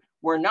father.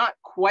 We're not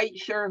quite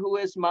sure who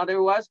his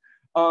mother was,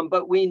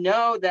 but we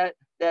know that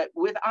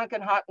with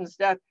Akhenaten's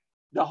death,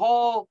 the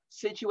whole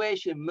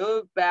situation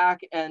moved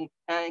back, and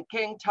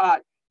King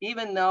Tut,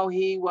 even though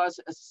he was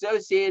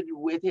associated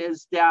with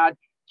his dad,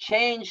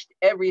 changed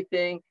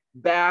everything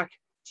back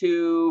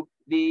to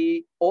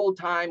the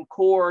old-time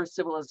core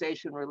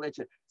civilization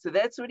religion. So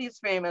that's what he's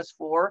famous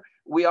for.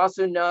 We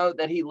also know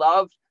that he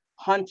loved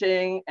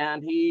hunting,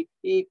 and he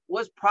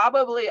was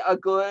probably a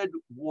good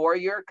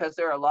warrior, because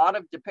there are a lot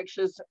of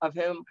depictions of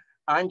him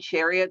on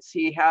chariots.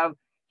 He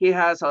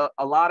has a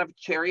lot of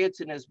chariots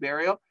in his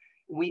burial.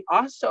 We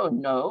also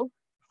know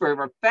for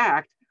a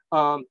fact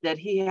that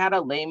he had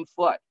a lame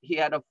foot. He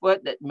had a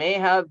foot that may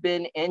have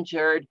been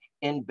injured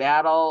in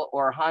battle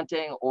or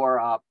hunting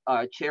or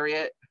a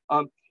chariot.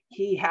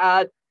 He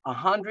had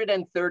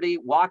 130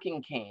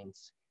 walking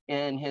canes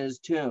in his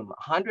tomb.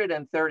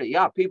 130.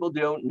 Yeah, people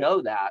don't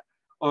know that.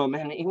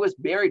 And he was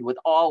buried with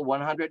all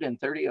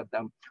 130 of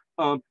them.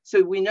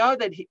 So we know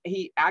that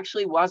he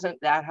actually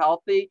wasn't that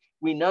healthy.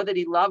 We know that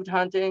he loved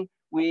hunting.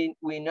 We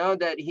know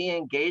that he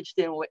engaged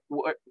in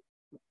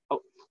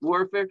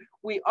warfare.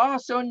 We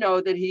also know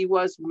that he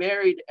was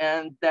married,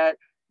 and that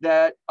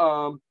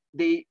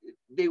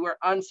they were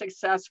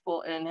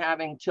unsuccessful in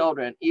having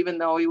children, even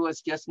though he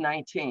was just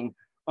 19.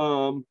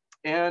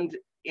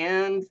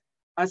 And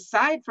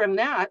aside from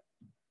that,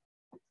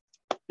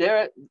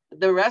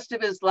 the rest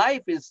of his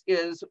life is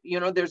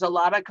there's a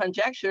lot of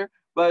conjecture,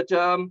 but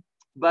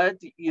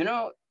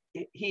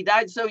he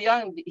died so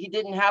young, he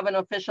didn't have an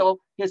official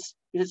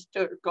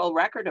historical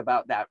record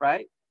about that,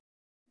 right?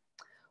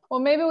 Well,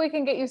 maybe we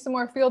can get you some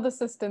more field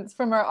assistance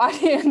from our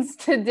audience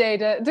today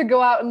to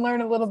go out and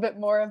learn a little bit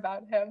more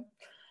about him.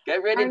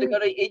 Get ready to go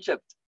to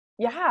Egypt.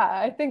 Yeah,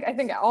 I think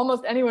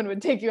almost anyone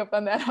would take you up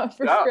on that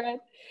offer, Fred.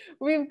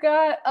 We've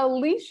got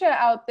Alicia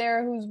out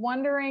there who's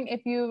wondering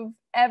if you've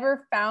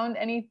ever found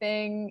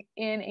anything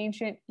in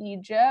ancient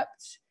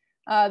Egypt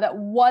that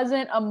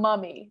wasn't a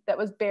mummy that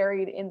was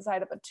buried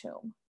inside of a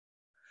tomb.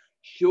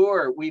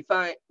 Sure, we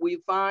find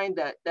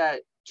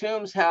that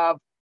tombs have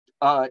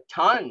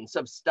tons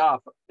of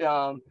stuff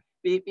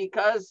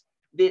because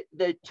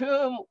the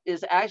tomb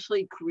is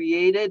actually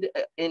created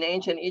in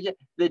ancient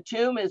Egypt. The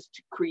tomb is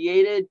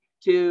created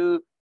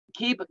to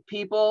keep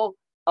people,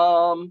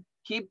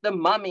 keep the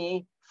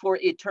mummy for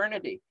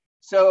eternity.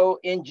 So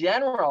in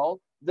general,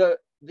 the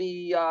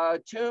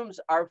tombs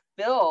are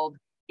filled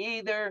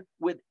either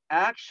with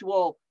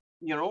actual,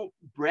 you know,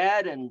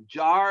 bread and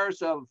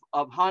jars of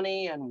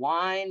honey and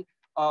wine,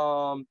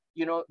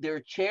 you know,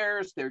 their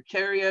chairs, their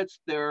chariots,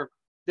 their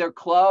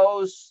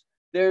clothes.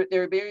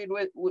 They're buried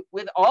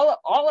with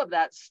all of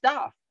that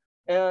stuff.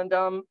 And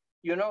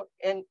you know,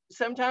 and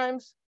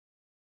sometimes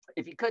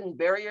if you couldn't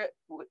bury it,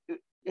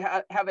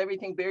 have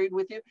everything buried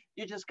with you,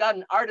 you just got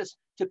an artist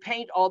to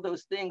paint all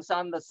those things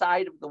on the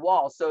side of the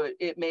wall. So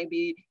it may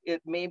be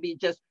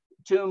just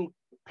tomb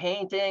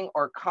painting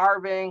or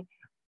carving.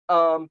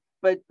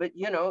 But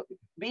you know,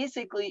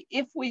 basically,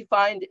 if we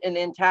find an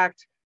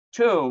intact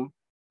tomb,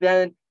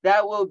 then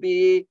that will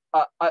be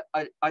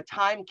a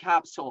time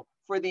capsule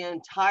for the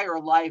entire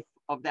life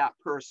of that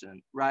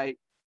person, right?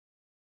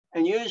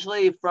 And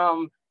usually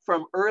from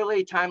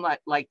early time,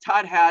 like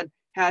Todd had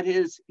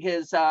his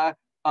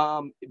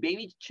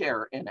baby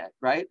chair in it,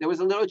 right? There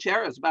was a little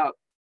chair, it was about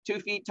 2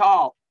 feet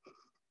tall.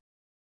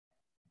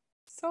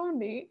 So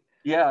neat.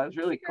 Yeah, it was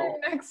really cool.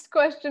 Our next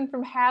question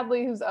from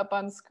Hadley, who's up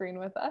on screen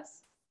with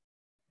us.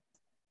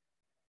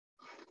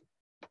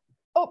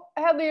 Oh,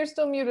 Hadley, you're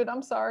still muted.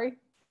 I'm sorry.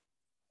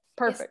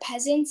 Perfect. If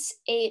peasants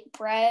ate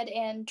bread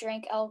and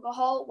drank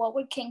alcohol, what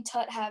would King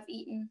Tut have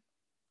eaten?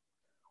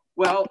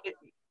 Well,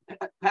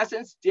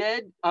 peasants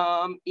did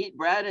eat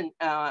bread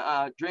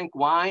and drink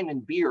wine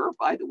and beer.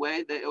 By the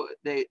way,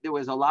 there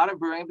was a lot of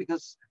brewing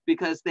because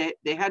they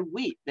had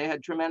wheat. They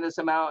had tremendous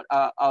amount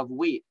of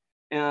wheat.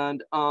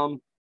 And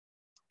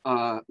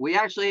we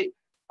actually,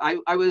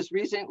 I was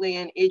recently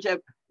in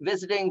Egypt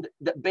visiting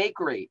the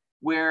bakery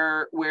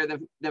where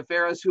the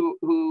pharaohs who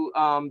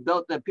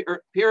built the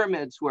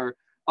pyramids were.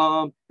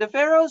 The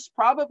pharaohs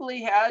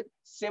probably had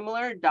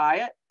similar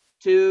diet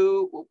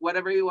to what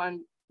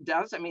everyone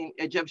does. I mean,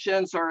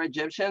 Egyptians are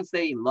Egyptians.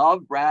 They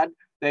love bread.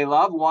 They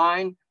love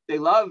wine. They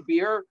love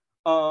beer.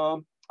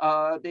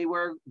 They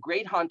were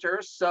great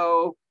hunters.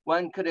 So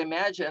one could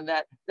imagine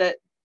that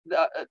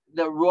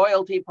the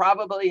royalty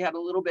probably had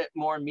a little bit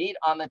more meat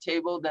on the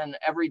table than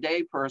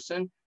everyday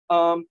person.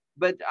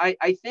 But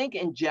I think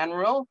in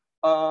general,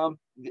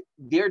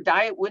 their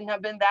diet wouldn't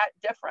have been that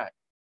different.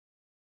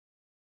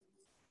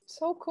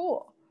 So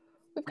cool.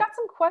 We've got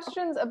some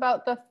questions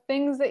about the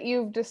things that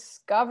you've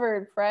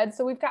discovered, Fred.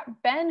 So we've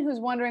got Ben, who's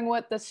wondering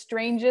what the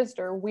strangest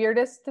or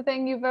weirdest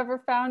thing you've ever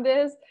found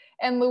is,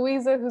 and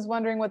Louisa, who's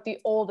wondering what the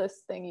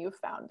oldest thing you've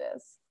found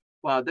is.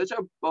 Well, those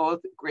are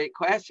both great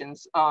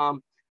questions. I'll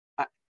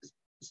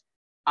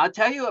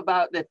tell you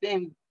about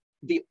the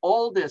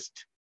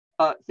oldest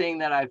thing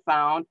that I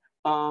found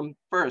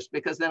first,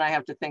 because then I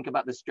have to think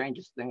about the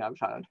strangest thing I've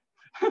found.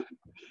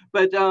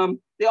 But the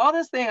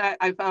oldest thing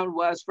I found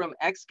was from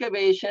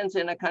excavations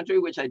in a country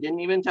which I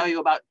didn't even tell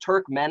you about,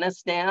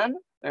 Turkmenistan.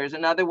 There's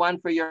another one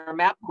for your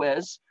map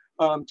quiz.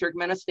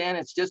 Turkmenistan,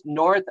 it's just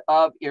north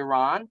of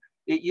Iran.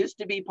 It used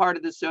to be part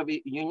of the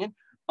Soviet Union,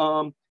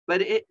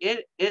 but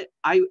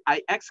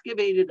I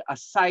excavated a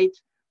site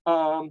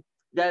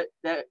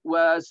that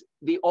was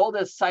the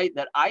oldest site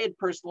that I had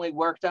personally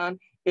worked on.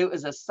 It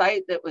was a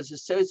site that was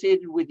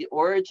associated with the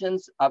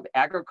origins of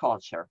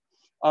agriculture.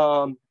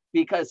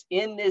 Because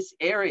in this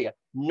area,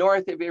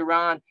 north of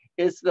Iran,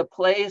 is the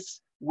place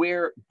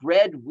where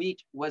bread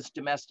wheat was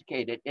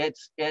domesticated.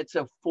 It's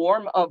a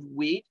form of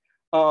wheat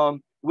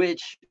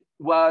which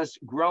was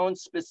grown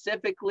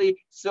specifically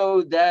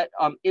so that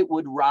it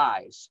would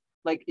rise.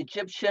 Like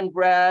Egyptian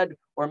bread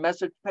or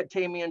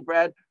Mesopotamian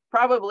bread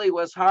probably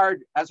was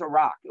hard as a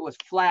rock. It was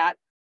flat,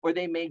 or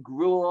they made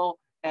gruel,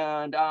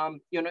 and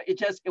you know,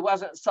 it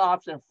wasn't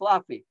soft and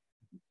fluffy.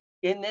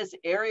 In this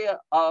area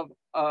of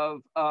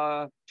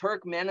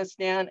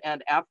Turkmenistan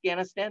and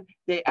Afghanistan,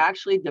 they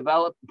actually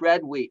developed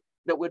bread wheat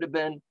that would have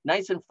been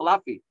nice and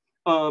fluffy,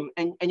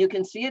 and you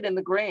can see it in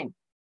the grain.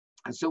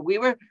 And so we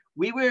were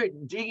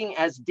digging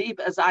as deep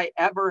as I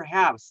ever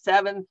have,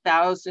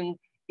 7,000,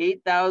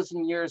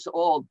 8,000 years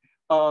old,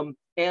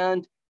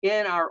 and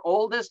in our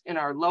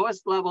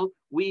lowest level,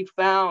 we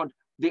found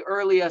the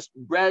earliest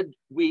bread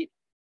wheat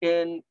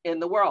in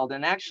the world.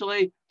 And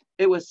actually,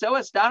 it was so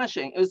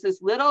astonishing. It was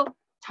this little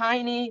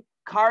tiny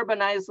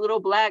carbonized little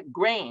black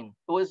grain.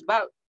 It was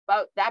about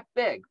that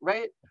big,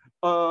 right?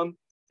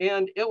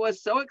 And it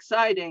was so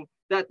exciting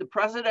that the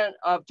president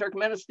of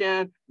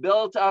Turkmenistan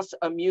built us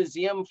a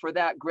museum for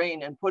that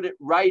grain and put it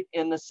right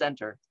in the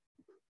center.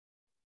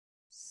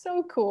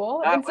 So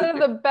cool. Instead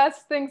of the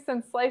best thing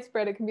since sliced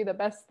bread, it can be the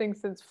best thing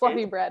since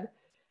fluffy bread.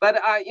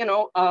 But you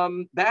know,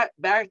 back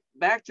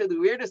to the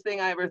weirdest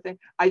thing I ever think.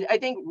 I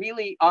think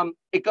really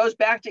it goes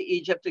back to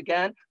Egypt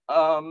again.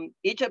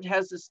 Egypt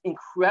has this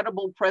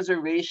incredible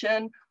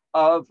preservation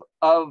of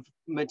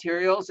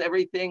materials,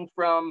 everything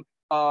from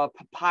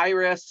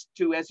papyrus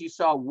to, as you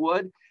saw,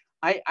 wood.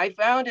 I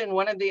found in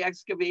one of the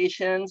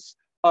excavations,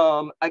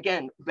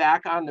 again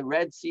back on the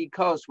Red Sea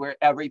coast where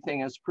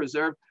everything is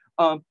preserved,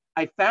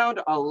 I found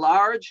a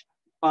large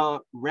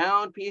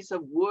round piece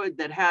of wood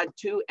that had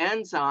two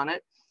ends on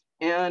it.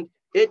 And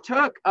it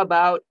took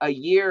about a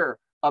year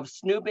of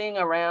snooping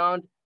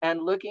around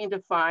and looking to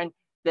find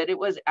that it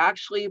was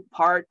actually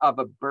part of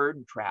a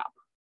bird trap.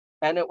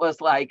 And it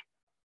was like,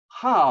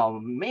 oh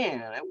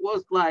man, it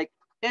was like,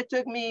 it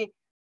took me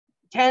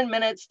 10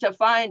 minutes to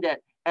find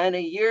it and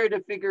a year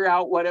to figure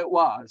out what it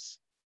was.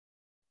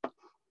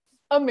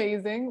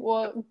 Amazing.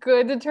 Well,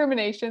 good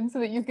determination so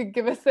that you could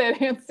give us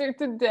that answer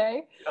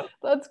today.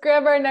 Let's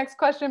grab our next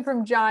question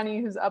from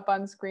Johnny, who's up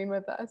on screen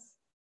with us.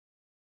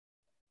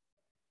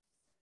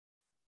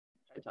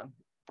 Hi, John.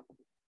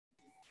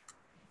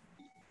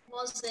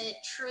 Was it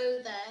true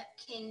that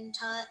King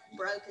Tut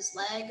broke his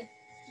leg?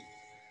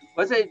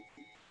 Was it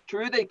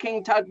true that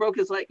King Tut broke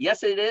his leg?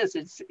 Yes, it is.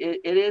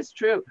 It is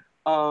true.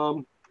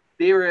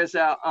 There is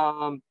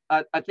a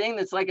thing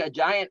that's like a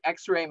giant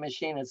X-ray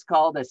machine. It's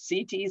called a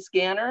CT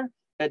scanner.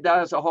 It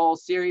does a whole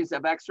series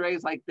of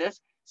X-rays like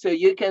this, so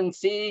you can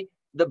see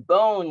the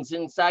bones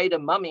inside a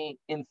mummy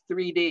in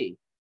 3D.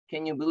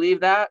 Can you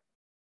believe that?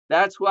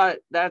 That's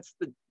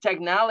the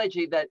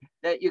technology that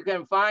you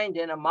can find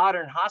in a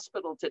modern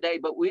hospital today.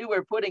 But we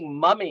were putting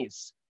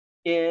mummies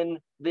in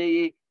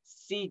the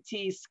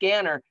CT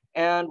scanner,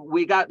 and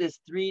we got this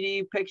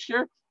 3D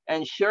picture,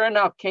 and sure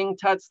enough, King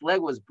Tut's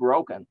leg was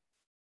broken.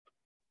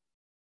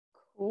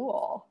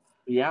 Cool.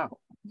 Yeah.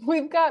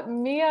 We've got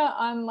Mia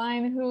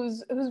online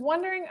who's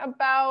wondering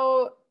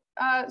about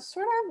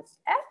sort of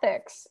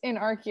ethics in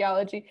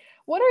archaeology.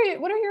 What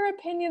are your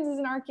opinions as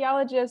an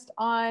archaeologist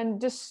on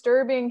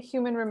disturbing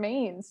human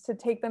remains to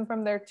take them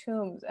from their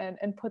tombs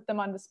and put them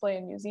on display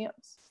in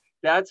museums?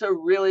 That's a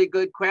really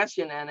good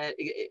question, and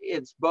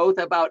it's both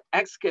about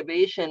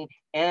excavation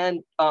and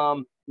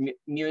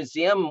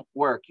museum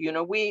work. You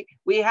know, we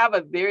have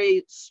a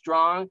very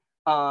strong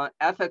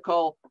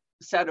ethical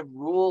set of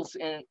rules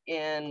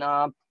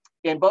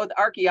in both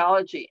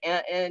archaeology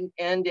and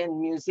in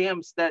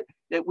museums that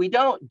we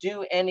don't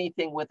do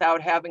anything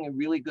without having a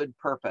really good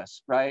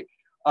purpose, right?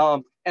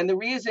 And the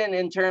reason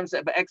in terms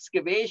of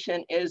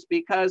excavation is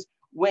because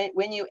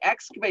when you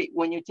excavate,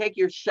 when you take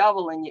your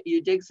shovel and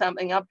you dig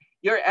something up,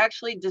 you're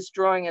actually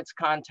destroying its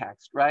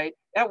context, right?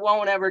 That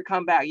won't ever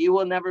come back. You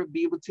will never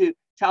be able to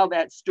tell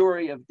that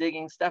story of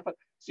digging stuff up.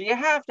 So you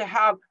have to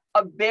have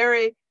a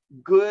very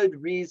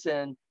good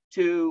reason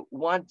to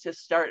want to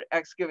start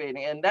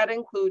excavating, and that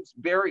includes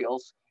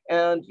burials.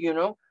 And you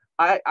know,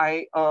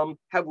 I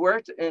have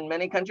worked in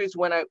many countries.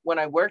 When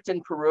I worked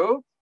in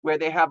Peru, where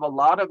they have a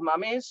lot of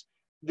mummies,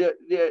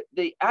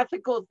 the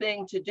ethical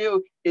thing to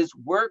do is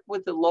work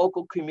with the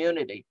local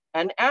community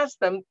and ask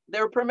them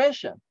their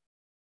permission.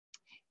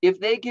 If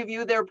they give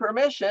you their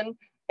permission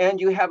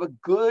and you have a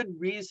good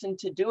reason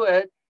to do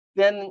it,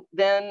 then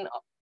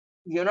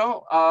you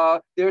know,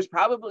 there's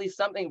probably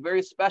something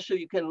very special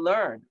you can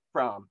learn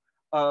from.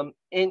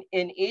 In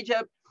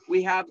Egypt,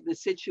 we have the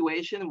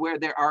situation where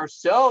there are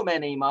so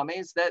many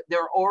mummies that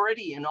they're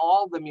already in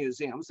all the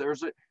museums.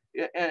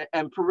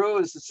 And Peru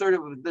is sort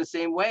of the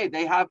same way.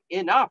 They have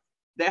enough.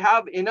 They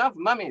have enough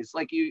mummies.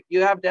 Like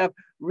you have to have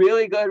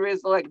really good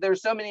reason. Like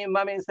there's so many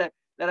mummies that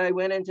I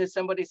went into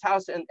somebody's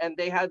house and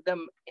they had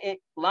them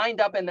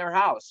lined up in their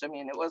house. I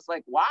mean, it was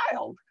like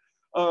wild.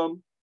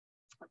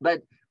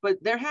 But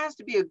there has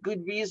to be a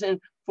good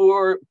reason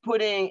for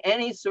putting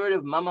any sort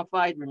of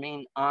mummified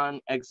remain on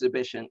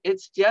exhibition.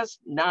 It's just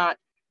not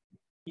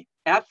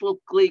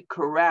ethically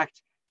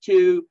correct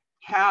to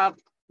have,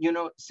 you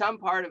know, some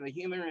part of a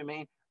human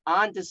remain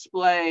on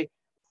display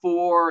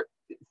for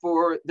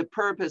the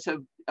purpose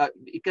of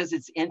because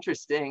it's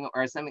interesting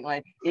or something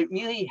like. It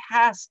really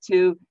has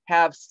to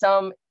have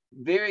some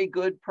very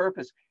good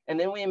purpose, and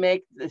then we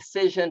make the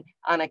decision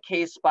on a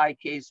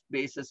case-by-case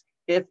basis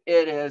if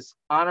it is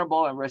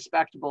honorable and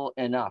respectable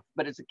enough.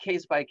 But it's a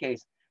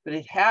case-by-case. But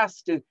it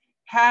has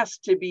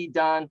to be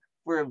done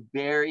for a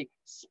very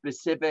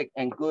specific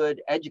and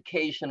good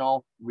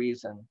educational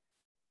reason.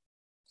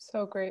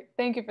 So great.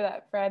 Thank you for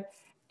that, Fred.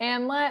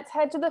 And let's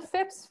head to the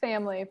Phipps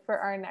family for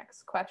our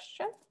next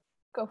question.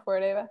 Go for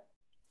it, Ava.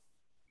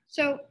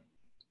 So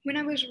when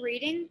I was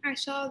reading, I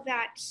saw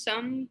that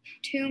some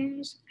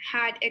tombs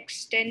had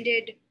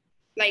extended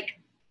like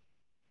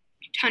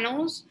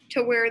tunnels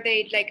to where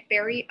they'd like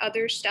bury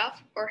other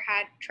stuff or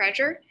had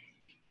treasure.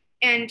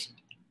 And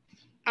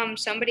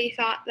somebody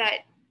thought that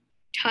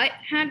Tut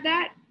had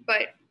that,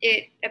 but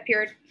it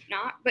appeared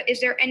not. But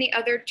is there any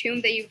other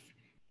tomb that you've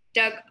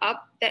dug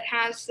up that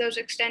has those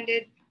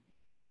extended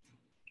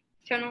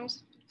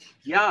tunnels?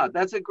 Yeah,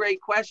 that's a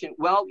great question.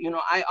 Well, you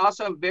know, I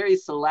also am very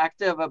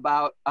selective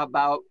about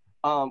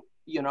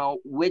you know,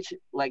 which,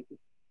 like,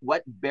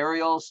 what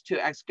burials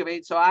to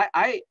excavate. So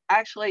I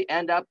actually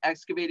end up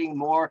excavating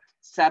more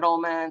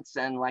settlements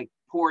and like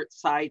port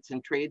sites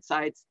and trade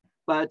sites.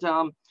 But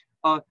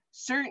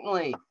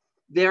certainly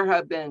there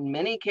have been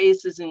many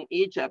cases in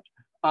Egypt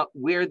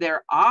where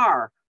there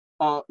are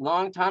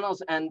long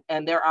tunnels and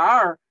there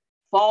are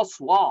false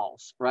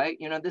walls, right?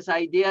 You know, this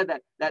idea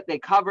that they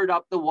covered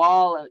up the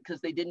wall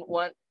because they didn't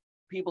want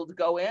people to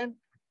go in.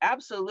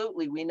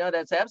 Absolutely, we know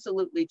that's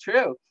absolutely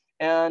true.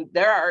 And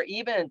there are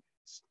even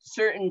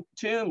certain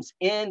tombs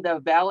in the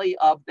Valley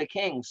of the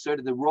Kings, sort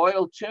of the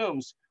royal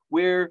tombs,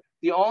 where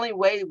the only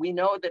way we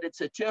know that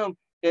it's a tomb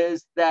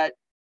is that,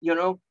 you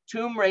know,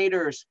 tomb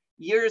raiders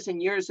years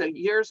and years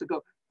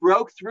ago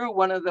broke through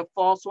one of the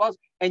false walls,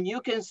 and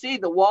you can see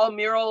the wall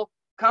mural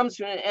comes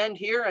to an end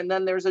here, and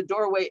then there's a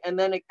doorway, and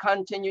then it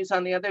continues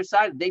on the other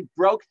side. They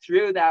broke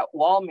through that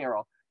wall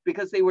mural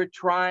because they were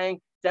trying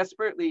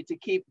desperately to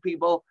keep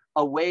people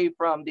away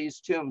from these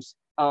tombs.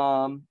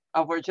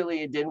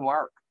 Unfortunately, it didn't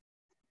work.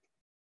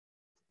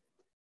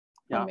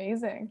 Yeah.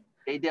 Amazing.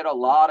 They did a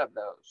lot of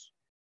those.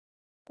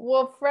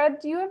 Well, Fred,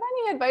 do you have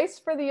any advice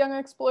for the young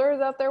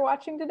explorers out there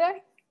watching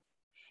today?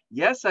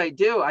 Yes, I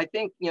do. I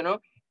think, you know,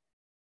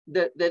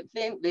 the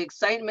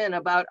excitement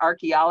about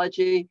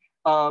archaeology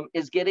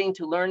is getting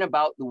to learn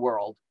about the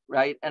world,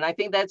 right? And I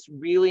think that's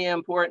really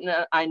important.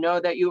 I know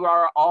that you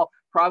are all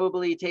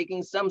probably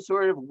taking some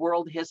sort of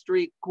world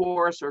history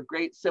course or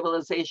great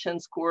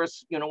civilizations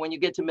course. You know, when you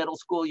get to middle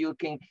school, you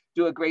can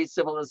do a great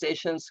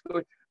civilizations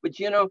course. But,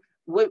 you know,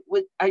 what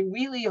I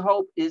really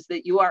hope is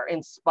that you are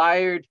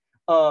inspired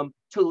to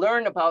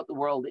learn about the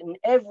world and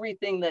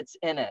everything that's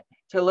in it,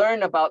 to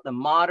learn about the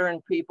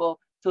modern people,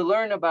 to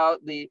learn about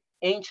the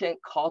ancient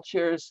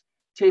cultures,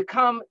 to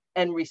come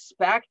and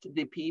respect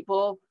the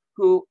people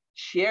who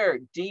share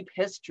deep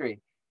history.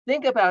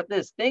 Think about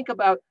this. Think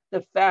about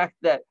the fact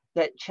that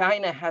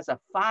China has a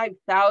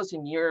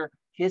 5,000-year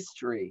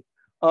history,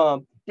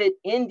 that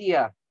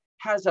India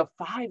has a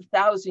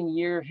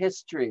 5,000-year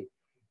history,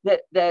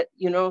 that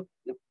you know,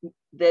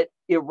 that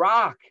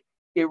Iraq,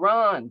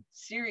 Iran,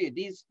 Syria,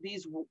 these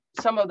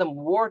some of them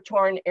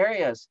war-torn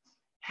areas,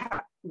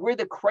 were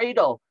the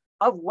cradle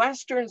of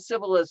Western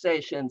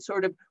civilization,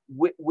 sort of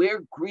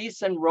where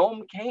Greece and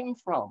Rome came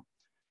from.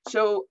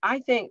 So I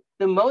think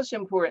the most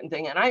important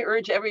thing, and I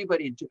urge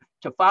everybody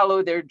to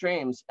follow their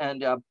dreams,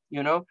 and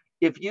you know,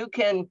 if you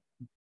can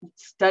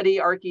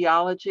study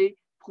archaeology,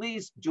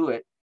 please do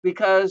it,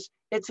 because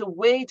it's a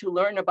way to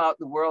learn about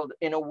the world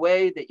in a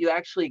way that you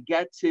actually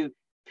get to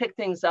pick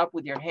things up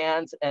with your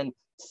hands and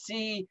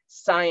see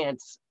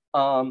science,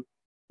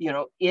 you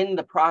know, in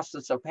the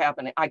process of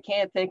happening. I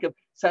can't think of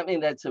something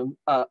that's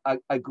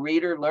a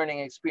greater learning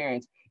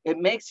experience. It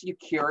makes you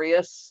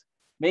curious,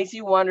 makes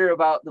you wonder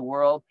about the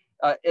world.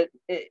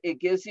 It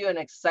gives you an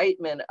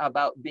excitement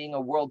about being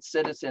a world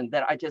citizen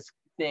that I just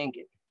think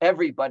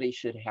everybody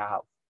should have.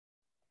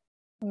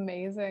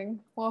 Amazing.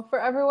 Well, for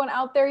everyone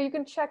out there, you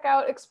can check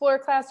out Explore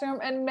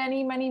Classroom and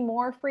many, many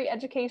more free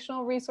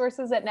educational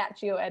resources at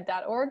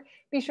natgeoed.org.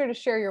 Be sure to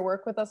share your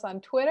work with us on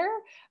Twitter.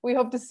 We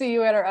hope to see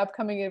you at our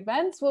upcoming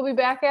events. We'll be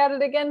back at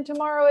it again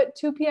tomorrow at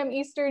 2 p.m.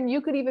 Eastern.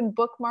 You could even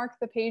bookmark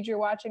the page you're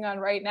watching on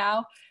right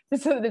now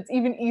so that it's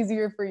even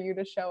easier for you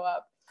to show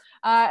up.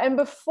 And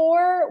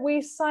before we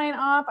sign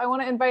off, I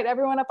want to invite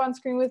everyone up on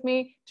screen with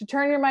me to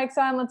turn your mics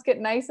on. Let's get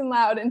nice and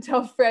loud and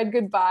tell Fred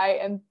goodbye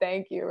and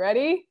thank you.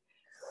 Ready?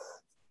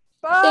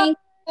 Bye.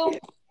 Thank you.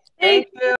 Thank you.